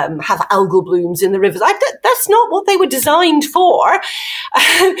have algal blooms in the rivers. That's not what they were designed for.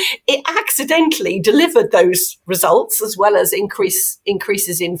 It accidentally delivered those results, as well as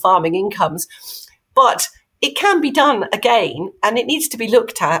increases in farming incomes. But it can be done again, and it needs to be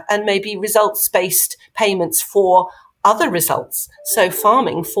looked at, and maybe results-based payments for other results. So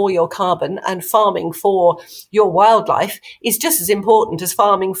farming for your carbon and farming for your wildlife is just as important as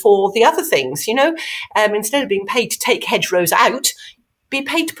farming for the other things, you know. Instead of being paid to take hedgerows out, be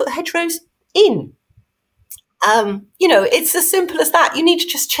paid to put hedgerows in. You know, it's as simple as that. You need to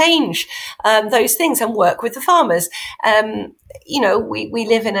just change those things and work with the farmers. You know, we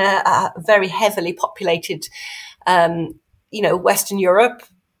live in a very heavily populated, you know, Western Europe.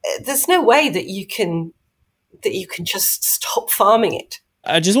 There's no way that you can just stop farming it.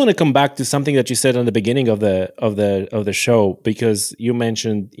 I just want to come back to something that you said on the beginning of the show, because you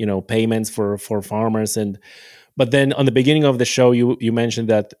mentioned, you know, payments for farmers, but then on the beginning of the show you mentioned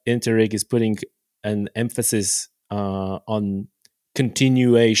that Interreg is putting an emphasis on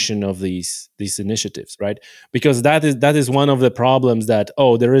continuation of these initiatives, right? Because that is one of the problems, that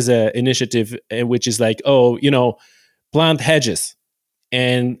there is a initiative which is like, you know, plant hedges,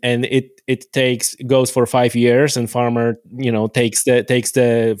 and it goes for 5 years, and farmer, you know, takes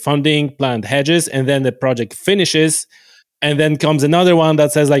the funding, plant hedges, and then the project finishes, and then comes another one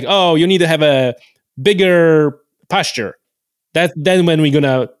that says like, you need to have a bigger pasture. Then when we're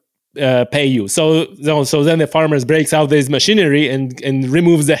gonna pay you. So then the farmers breaks out this machinery and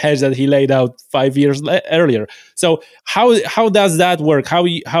removes the hedge that he laid out 5 years earlier. So how does that work?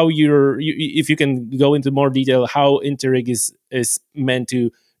 If you can go into more detail, how Interreg is meant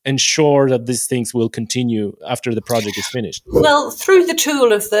to ensure that these things will continue after the project is finished? Well, through the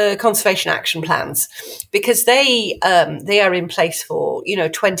tool of the conservation action plans, because they are in place for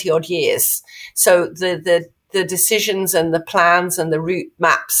 20 odd years. So the decisions and the plans and the route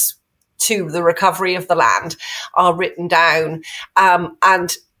maps to the recovery of the land are written down,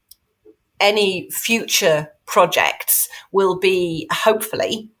 and any future projects will be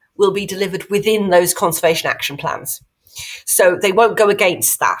delivered within those conservation action plans. So they won't go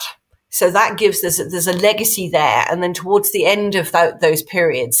against that. So that gives there's a legacy there. And then towards the end of those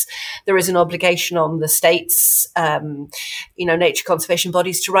periods, there is an obligation on the states, nature conservation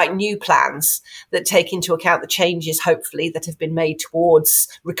bodies to write new plans that take into account the changes, hopefully, that have been made towards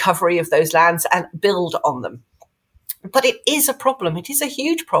recovery of those lands and build on them. But it is a problem. It is a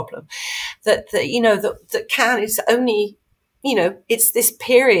huge problem that CANN is only, it's this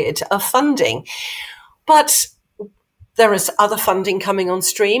period of funding. But there is other funding coming on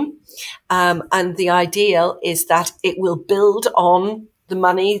stream. And the ideal is that it will build on the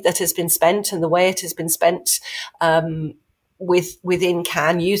money that has been spent and the way it has been spent within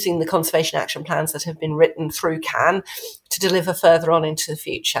CANN, using the conservation action plans that have been written through CANN to deliver further on into the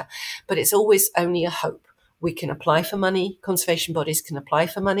future. But it's always only a hope. We can apply for money. Conservation bodies can apply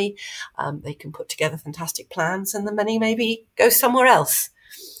for money. They can put together fantastic plans, and the money maybe goes somewhere else.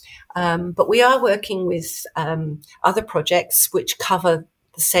 But we are working with other projects which cover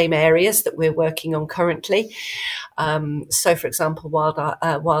the same areas that we're working on currently. So, for example,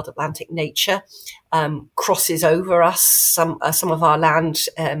 Wild Atlantic Nature crosses over us. Some of our land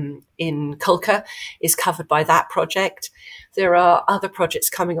in Culca is covered by that project. There are other projects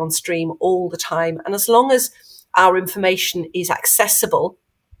coming on stream all the time. And as long as our information is accessible,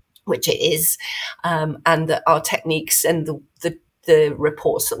 which it is, and that our techniques and the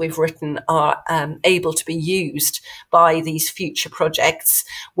reports that we've written are able to be used by these future projects,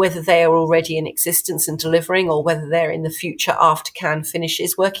 whether they are already in existence and delivering, or whether they're in the future after CANN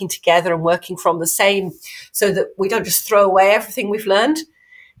finishes, working together and working from the same, so that we don't just throw away everything we've learned,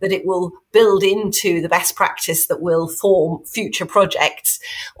 that it will build into the best practice that will form future projects.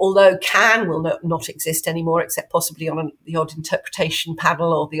 Although CANN will not exist anymore, except possibly on the odd interpretation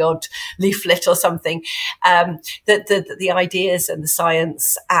panel or the odd leaflet or something, the ideas and the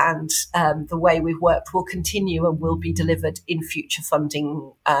science and the way we've worked will continue and will be delivered in future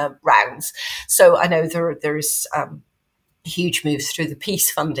funding rounds. So I know there is huge moves through the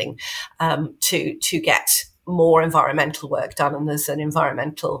peace funding to get more environmental work done, and there's an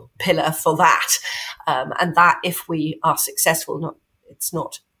environmental pillar for that, and that, if we are successful, it's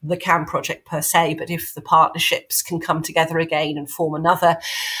not the CANN project per se, but if the partnerships can come together again and form another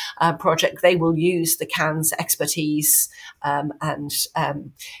project, they will use the CANN's expertise and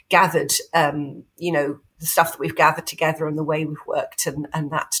gathered, the stuff that we've gathered together and the way we've worked,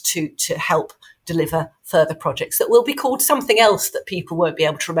 and that to help deliver further projects that will be called something else that people won't be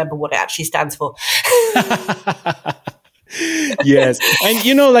able to remember what it actually stands for. Yes. And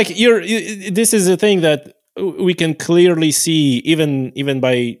this is a thing that we can clearly see even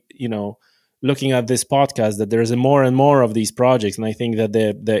by looking at this podcast, that there's more and more of these projects. And I think that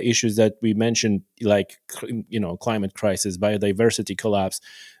the issues that we mentioned, like climate crisis, biodiversity collapse,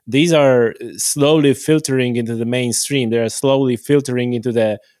 these are slowly filtering into the mainstream. They are slowly filtering into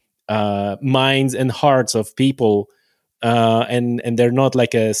the minds and hearts of people, and they're not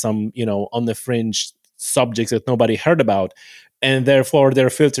like some on the fringe subjects that nobody heard about, and therefore they're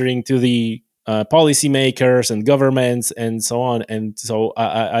filtering to the policymakers and governments and so on. And so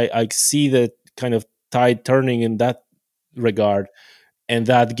I see the kind of tide turning in that regard, and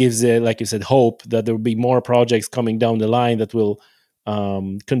that gives like you said, hope that there will be more projects coming down the line that will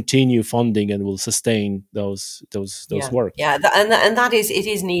continue funding and will sustain those work. Yeah, and that is, it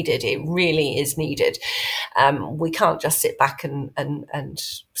is needed. It really is needed. We can't just sit back and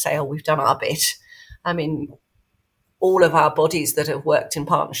say, oh, we've done our bit. I mean, all of our bodies that have worked in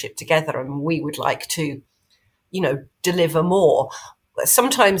partnership together, and we would like to, deliver more.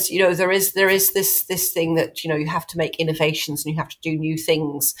 Sometimes, there is this thing that, you have to make innovations and you have to do new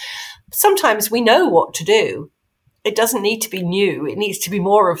things. Sometimes we know what to do, it doesn't need to be new. It needs to be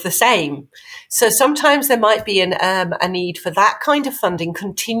more of the same. So sometimes there might be a need for that kind of funding,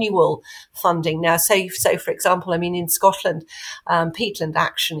 continual funding. Now, so for example, I mean, in Scotland, Peatland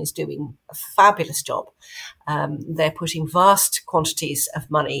Action is doing a fabulous job. They're putting vast quantities of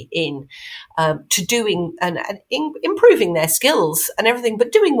money in to doing and improving their skills and everything,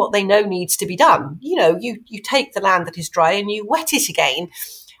 but doing what they know needs to be done. You know, you take the land that is dry and you wet it again.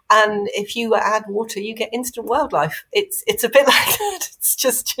 And if you add water, you get instant wildlife. It's a bit like that. It's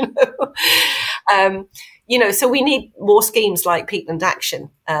just, so we need more schemes like Peatland Action,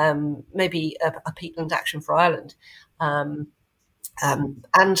 maybe a Peatland Action for Ireland. And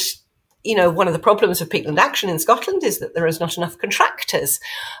one of the problems of Peatland Action in Scotland is that there is not enough contractors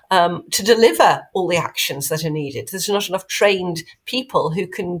to deliver all the actions that are needed. There's not enough trained people who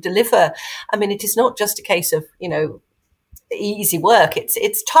can deliver. I mean, it is not just a case of, easy work.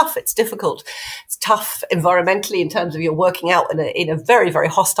 It's tough. It's difficult. It's tough environmentally in terms of you're working out in a very, very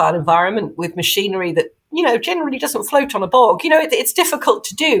hostile environment with machinery that, generally doesn't float on a bog. It's difficult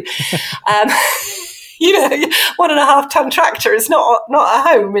to do. 1.5 ton tractor is not a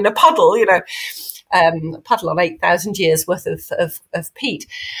home in a puddle, a puddle on 8,000 years worth of peat.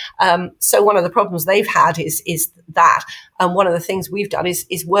 So one of the problems they've had is that. And one of the things we've done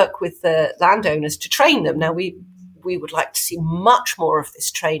is work with the landowners to train them. Now we would like to see much more of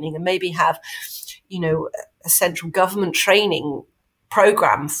this training and maybe have, a central government training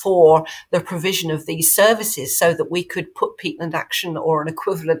program for the provision of these services so that we could put Peatland Action or an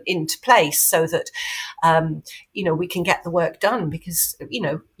equivalent into place so that, we can get the work done because,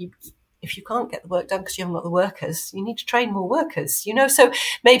 if you can't get the work done because you haven't got the workers, you need to train more workers, so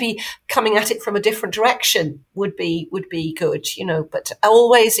maybe coming at it from a different direction would be good, but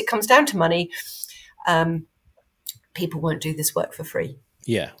always it comes down to money. People won't do this work for free.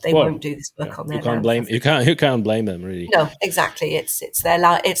 Yeah, they won't do this work on their you can't land. blame you can't blame them really. No, exactly. It's their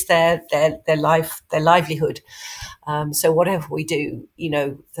livelihood. So whatever we do,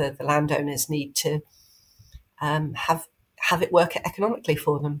 the landowners need to have it work economically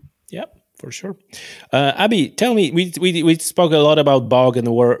for them. Yep, for sure. Abby, tell me, we spoke a lot about bog and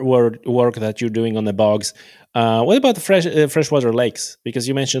the work that you're doing on the bogs. What about the freshwater lakes? Because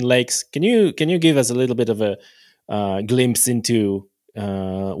you mentioned lakes. Can you give us a little bit of a glimpse into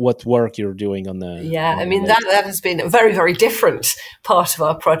what work you're doing on the that has been a very, very different part of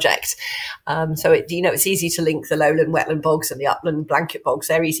our project. So it's easy to link the lowland wetland bogs and the upland blanket bogs.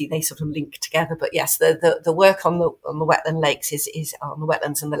 They're easy; they sort of link together. But yes, the work on the wetland lakes is on the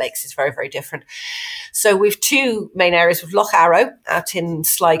wetlands and the lakes is very, very different. So we've two main areas with Loch Arrow out in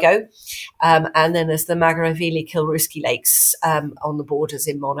Sligo, and then there's the Magaravili Kilruski Lakes on the borders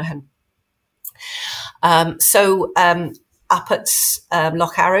in Monaghan. Up at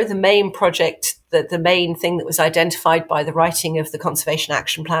Loch Arrow, the main project, the main thing that was identified by the writing of the Conservation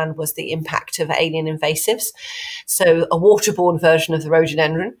Action Plan was the impact of alien invasives. So a waterborne version of the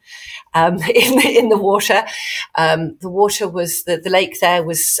rhododendron in the water. The water was, the lake there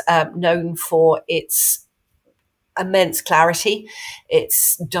was known for its immense clarity,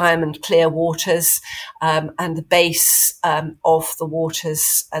 its diamond clear waters, and the base of the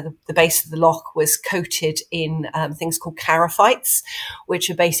waters, the base of the loch was coated in things called charophytes, which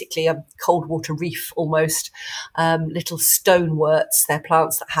are basically a cold water reef almost, little stoneworts. They're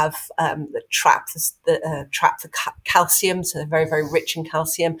plants that have that trap the calcium, so they're very, very rich in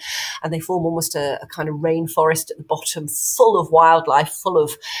calcium, and they form almost a kind of rainforest at the bottom, full of wildlife, full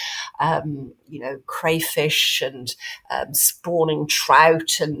of crayfish and spawning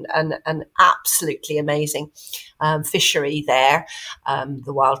trout and absolutely amazing fishery there.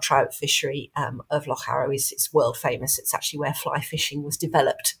 The wild trout fishery of Loch Arrow is world famous. It's actually where fly fishing was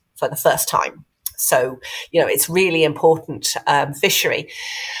developed for the first time. So, it's really important fishery.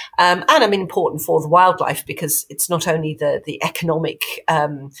 And important for the wildlife because it's not only the economic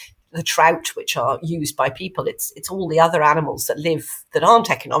the trout, which are used by people, it's all the other animals that live that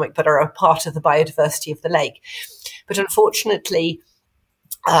aren't economic but are a part of the biodiversity of the lake. But unfortunately,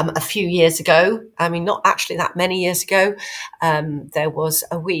 a few years ago, not actually that many years ago, there was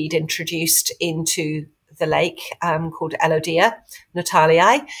a weed introduced into the lake called Elodea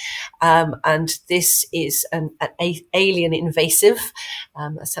nataliae, and this is an alien invasive.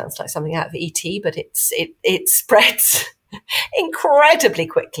 That sounds like something out of ET, but it spreads incredibly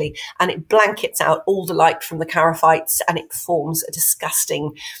quickly, and it blankets out all the light from the charophytes, and it forms a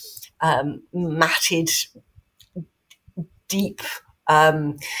disgusting matted, deep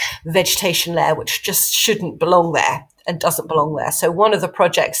vegetation layer, which just shouldn't belong there. and doesn't belong there. So one of the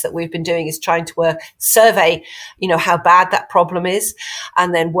projects that we've been doing is trying to survey, how bad that problem is,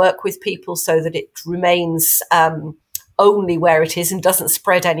 and then work with people so that it remains only where it is and doesn't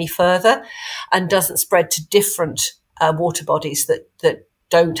spread any further, and doesn't spread to different water bodies that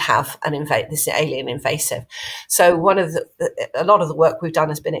don't have this alien invasive. So a lot of the work we've done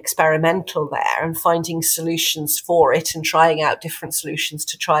has been experimental there, and finding solutions for it and trying out different solutions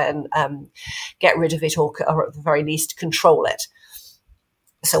to try and get rid of it, or at the very least control it.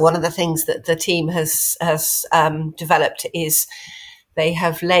 So one of the things that the team has developed is they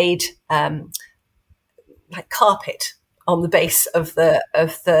have laid like carpet on the base of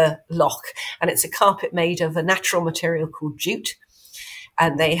the loch, and it's a carpet made of a natural material called jute.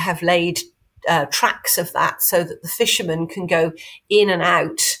 And they have laid tracks of that so that the fishermen can go in and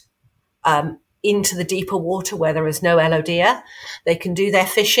out into the deeper water where there is no LODA. They can do their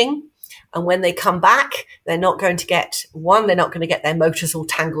fishing. And when they come back, they're not going to get their motors all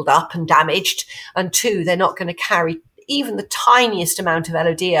tangled up and damaged. And two, they're not going to carry even the tiniest amount of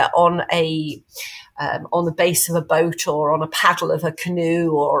LODA on the base of a boat or on a paddle of a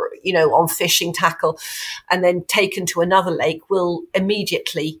canoe or, on fishing tackle, and then taken to another lake will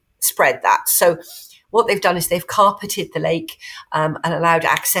immediately spread that. So what they've done is they've carpeted the lake and allowed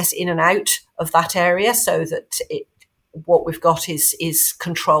access in and out of that area so that what we've got is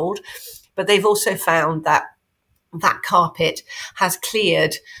controlled. But they've also found that carpet has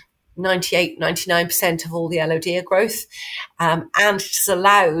cleared 99% of all the LODA growth, and it's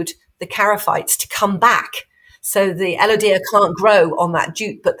allowed the charophytes to come back. So the LODA can't grow on that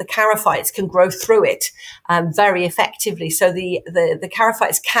jute, but the charophytes can grow through it very effectively. So the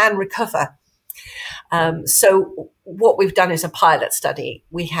charophytes can recover. So what we've done is a pilot study.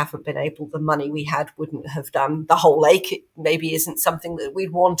 We haven't been able, the money we had wouldn't have done the whole lake. It maybe isn't something that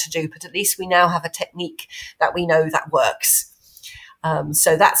we'd want to do, but at least we now have a technique that we know that works.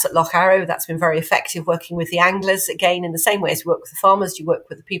 So that's at Loch Arrow. That's been very effective, working with the anglers. Again, in the same way as you work with the farmers, you work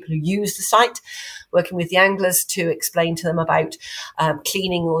with the people who use the site, working with the anglers to explain to them about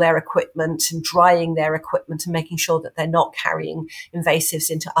cleaning all their equipment and drying their equipment and making sure that they're not carrying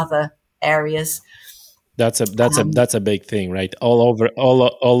invasives into other areas. That's a big thing, right? All over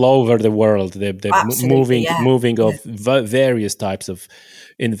the world, they're moving of various types of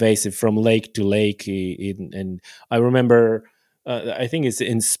invasive from lake to lake. And I remember, I think it's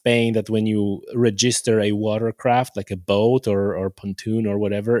in Spain, that when you register a watercraft, like a boat or pontoon or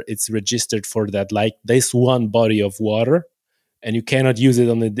whatever, it's registered for that, like this one body of water, and you cannot use it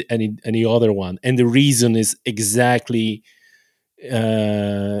on any other one. And the reason is exactly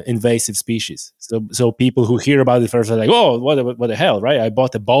invasive species. So people who hear about it first are like, oh, what the hell, right? I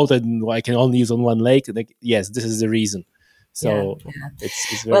bought a boat and I can only use on one lake. Like, yes, this is the reason. So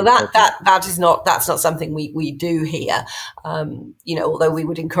it's very that's not something we do here. Although we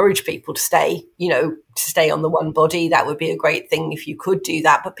would encourage people to stay on the one body, that would be a great thing if you could do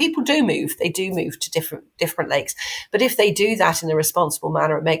that. But people do move; they do move to different lakes. But if they do that in a responsible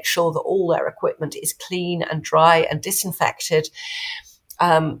manner and make sure that all their equipment is clean and dry and disinfected,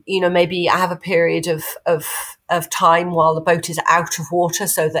 maybe have a period of time while the boat is out of water,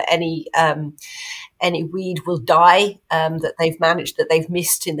 so that any weed will die that they've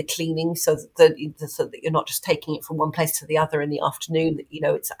missed in the cleaning, so that you're not just taking it from one place to the other in the afternoon, that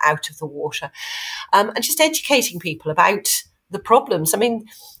it's out of the water, and just educating people about the problems. I mean,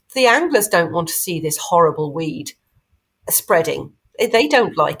 the anglers don't want to see this horrible weed spreading. They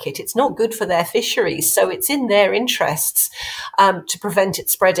don't like it. It's not good for their fisheries. So it's in their interests to prevent it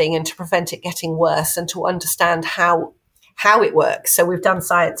spreading and to prevent it getting worse, and to understand how it works. So we've done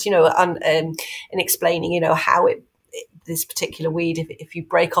science, in explaining, how this particular weed, if you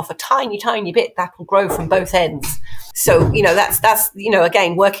break off a tiny, tiny bit, that will grow from both ends. So, that's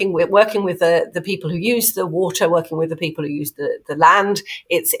again, working with the people who use the water, working with the people who use the land.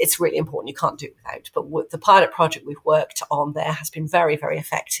 It's really important. You can't do it without. But with the pilot project we've worked on there has been very, very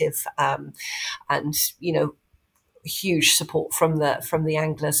effective. And huge support from the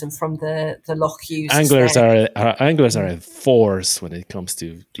anglers and from the loch users. Anglers are a force when it comes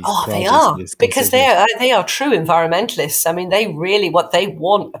to these projects. They are, because they are true environmentalists. I mean, they really, what they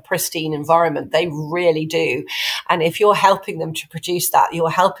want, a pristine environment. They really do. And if you're helping them to produce that, you're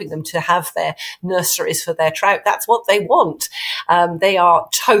helping them to have their nurseries for their trout. That's what they want. They are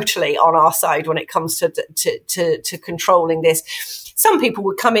totally on our side when it comes to controlling this. some people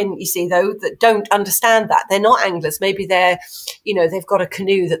would come in, you see, though, that don't understand that. They're not anglers. Maybe they're, they've got a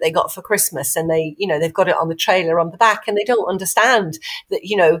canoe that they got for Christmas, and they've got it on the trailer on the back, and they don't understand that,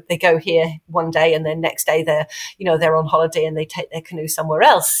 they go here one day and then next day they're on holiday and they take their canoe somewhere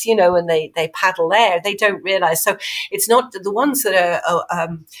else, and they paddle there. They don't realize. So it's not the ones that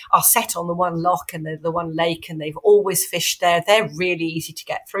are set on the one lock and the one lake, and they've always fished there. They're really easy to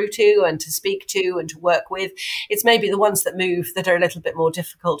get through to and to speak to and to work with. It's maybe the ones that move that are a little bit more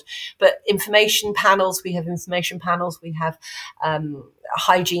difficult. But we have information panels, we have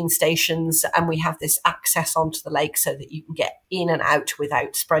hygiene stations, and we have this access onto the lake so that you can get in and out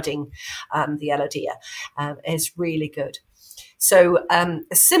without spreading the Eladia. Is really good. So a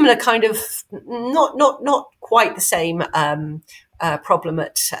similar kind of, not quite the same problem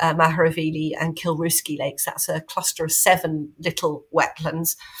at Maharavili and Kilruski lakes. That's a cluster of 7 little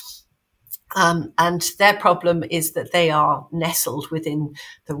wetlands. And their problem is that they are nestled within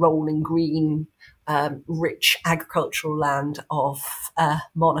the rolling green, rich agricultural land of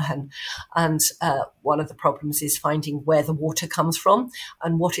Monaghan. And one of the problems is finding where the water comes from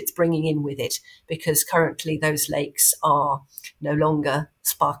and what it's bringing in with it, because currently those lakes are no longer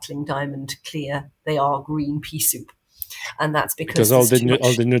sparkling diamond clear. They are green pea soup. And that's because all the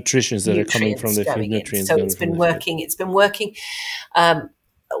nutrients that are coming from the nutrients. So it's been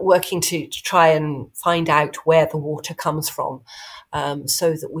working to try and find out where the water comes from,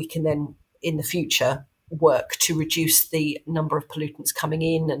 so that we can then in the future work to reduce the number of pollutants coming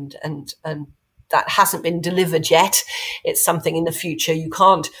in, and that hasn't been delivered yet. It's something in the future. You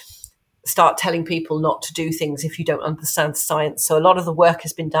can't start telling people not to do things if you don't understand the science. So a lot of the work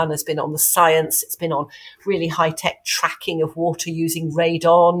has been on the science. It's been on really high-tech tracking of water using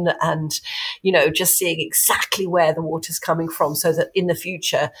radon and, just seeing exactly where the water's coming from, so that in the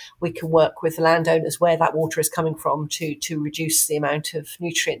future we can work with the landowners where that water is coming from to reduce the amount of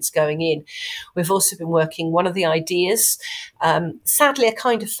nutrients going in. We've also been working, one of the ideas, sadly a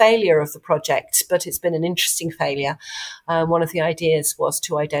kind of failure of the project, but it's been an interesting failure. One of the ideas was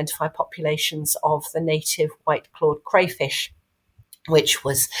to identify populations of the native white-clawed crayfish, which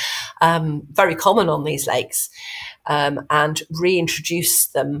was very common on these lakes, and reintroduce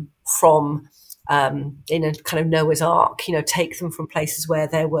them from in a kind of Noah's Ark, take them from places where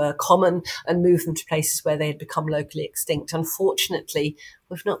they were common and move them to places where they had become locally extinct. Unfortunately,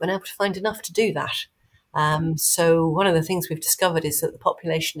 we've not been able to find enough to do that. So one of the things we've discovered is that the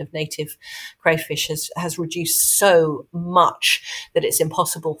population of native crayfish has reduced so much that it has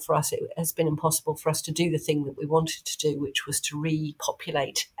been impossible for us to do the thing that we wanted to do, which was to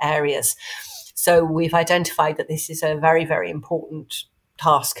repopulate areas. So we've identified that this is a very, very important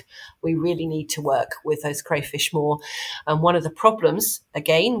task. We really need to work with those crayfish more. And one of the problems,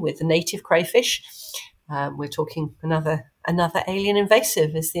 again, with the native crayfish, we're talking another alien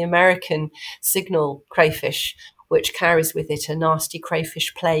invasive, is the American signal crayfish, which carries with it a nasty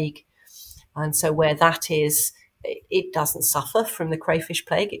crayfish plague. And so where that is, it doesn't suffer from the crayfish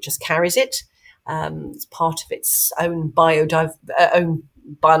plague. It just carries it. It's part of its own own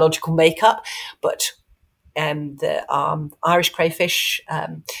biological makeup. But the Irish crayfish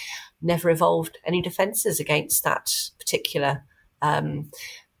never evolved any defences against that particular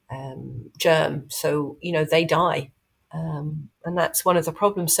germ. So, they die. And that's one of the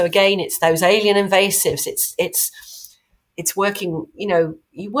problems. So again, it's those alien invasives. It's working,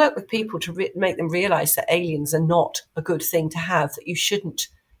 you work with people to make them realize that aliens are not a good thing to have, that you shouldn't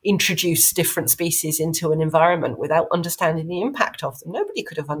introduce different species into an environment without understanding the impact of them. Nobody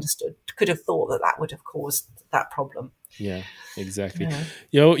could have thought that would have caused that problem. Yeah, exactly.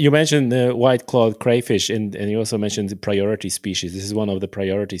 Yeah. You mentioned the white-clawed crayfish, and you also mentioned the priority species. This is one of the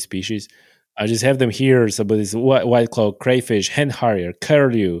priority species. I just have them here. So, but it's white-clawed crayfish, hen harrier,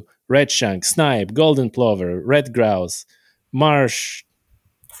 curlew, redshank, snipe, golden plover, red grouse, marsh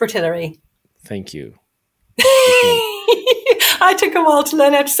fritillary. Thank you. I took a while to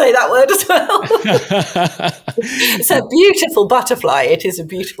learn how to say that word as well. It's a beautiful butterfly. It is a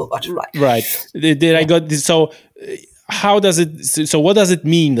beautiful butterfly. Right. I got this? So how does it? So what does it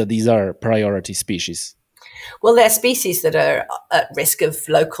mean that these are priority species? Well, they're species that are at risk of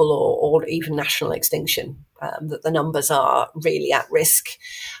local or even national extinction. That the numbers are really at risk.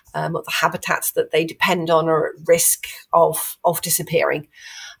 The habitats that they depend on are at risk of disappearing.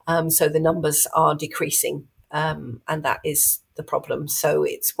 So the numbers are decreasing. And that is the problem. So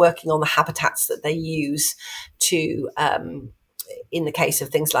it's working on the habitats that they use to, in the case of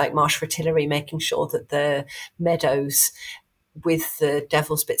things like marsh fritillary, making sure that the meadows with the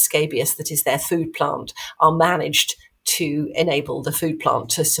devil's bit scabious, that is their food plant, are managed to enable the food plant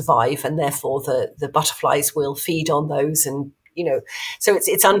to survive, and therefore the butterflies will feed on those and So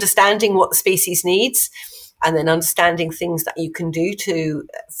it's understanding what the species needs, and then understanding things that you can do to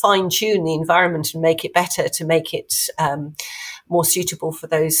fine tune the environment and make it better, to make it more suitable for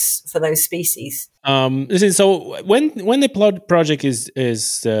those species. Listen, so when the project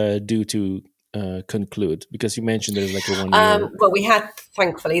is due to conclude, because you mentioned there's like a 1 year. Well, we had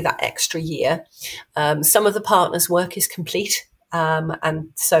thankfully that extra year. Some of the partners' work is complete. And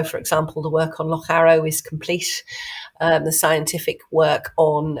so, for example, the work on Loch Arrow is complete. The scientific work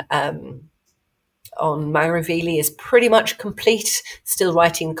on Mauravili is pretty much complete. Still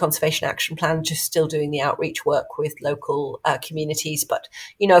writing the conservation action plan, just still doing the outreach work with local communities, but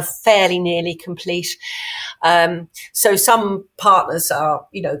fairly nearly complete. So some partners are,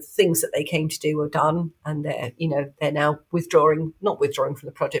 things that they came to do are done, and they're now not withdrawing from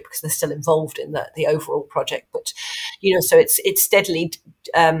the project because they're still involved in the overall project. But so it's steadily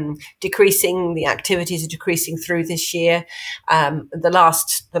decreasing. The activities are decreasing through this year. The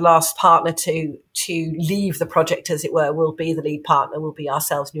last partner to leave the project, as it were, will be the lead partner, will be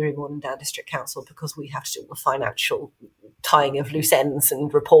ourselves, Newry and Down District Council, because we have to do the financial tying of loose ends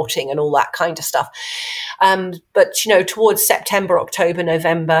and reporting and all that kind of stuff. But towards September, October,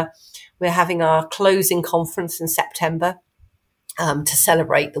 November, we're having our closing conference in September. To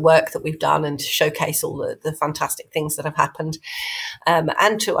celebrate the work that we've done and to showcase all the fantastic things that have happened,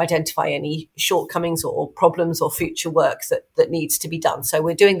 and to identify any shortcomings or problems or future work that needs to be done. So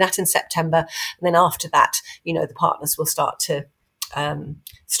we're doing that in September. And then after that, the partners will start to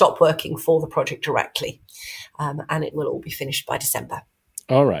stop working for the project directly. And it will all be finished by December.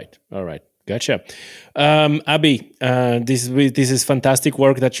 All right. Gotcha. Abby, this is fantastic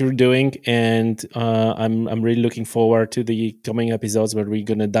work that you're doing, and I'm really looking forward to the coming episodes where we're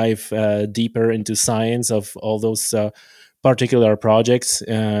going to dive deeper into science of all those particular projects,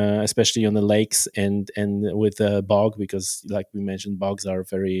 especially on the lakes and with bog, because like we mentioned, bogs are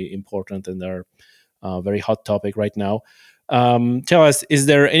very important and they're a very hot topic right now. Tell us, is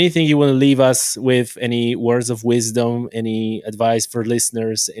there anything you want to leave us with? Any words of wisdom, any advice for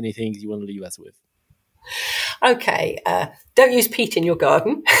listeners, anything you want to leave us with? Okay. Don't use peat in your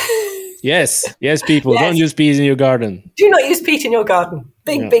garden. Yes, people, yes. Don't use peat in your garden. Do not use peat in your garden.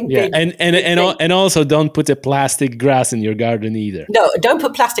 Big. And also don't put a plastic grass in your garden either. No, don't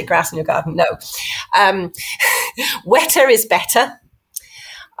put plastic grass in your garden. No. Wetter is better.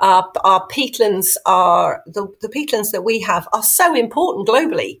 Our peatlands are the peatlands that we have are so important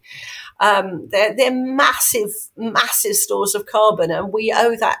globally. They're massive stores of carbon, and we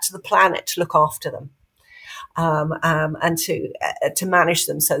owe that to the planet to look after them, and to manage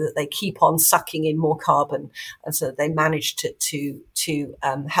them so that they keep on sucking in more carbon, and so that they manage to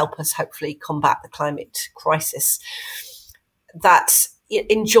help us hopefully combat the climate crisis. That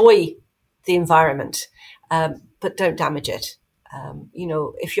enjoy the environment, but don't damage it.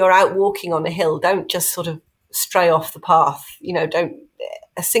 If you're out walking on a hill, don't just sort of stray off the path. Don't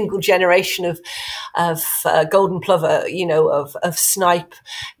a single generation of golden plover, of snipe,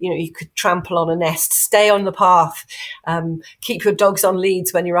 you could trample on a nest. Stay on the path. Keep your dogs on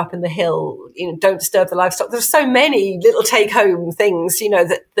leads when you're up in the hill. Don't disturb the livestock. There's so many little take-home things,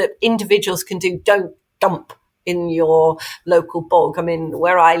 that individuals can do. Don't dump in your local bog. I mean,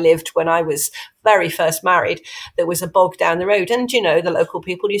 where I lived when I was very first married, there was a bog down the road, and the local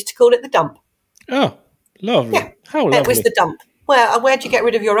people used to call it the dump. Oh, lovely. Yeah. How lovely. It was the dump. Where'd you get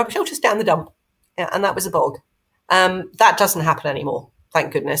rid of your rubbish? Oh, just down the dump. Yeah, and that was a bog. That doesn't happen anymore,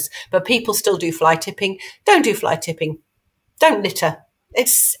 thank goodness. But people still do fly tipping. Don't do fly tipping. Don't litter.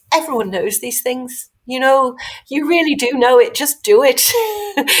 Everyone knows these things. You really do know it. Just do it.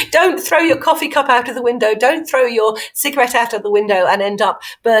 Don't throw your coffee cup out of the window. Don't throw your cigarette out of the window and end up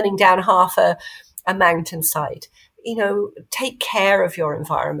burning down half a mountainside. Take care of your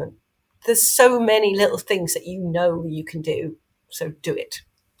environment. There's so many little things that you can do. So do it.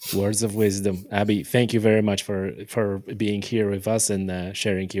 Words of wisdom. Abby, thank you very much for being here with us and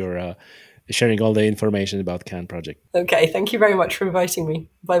sharing all the information about CANN project. Okay, thank you very much for inviting me.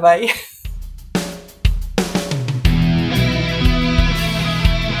 Bye-bye.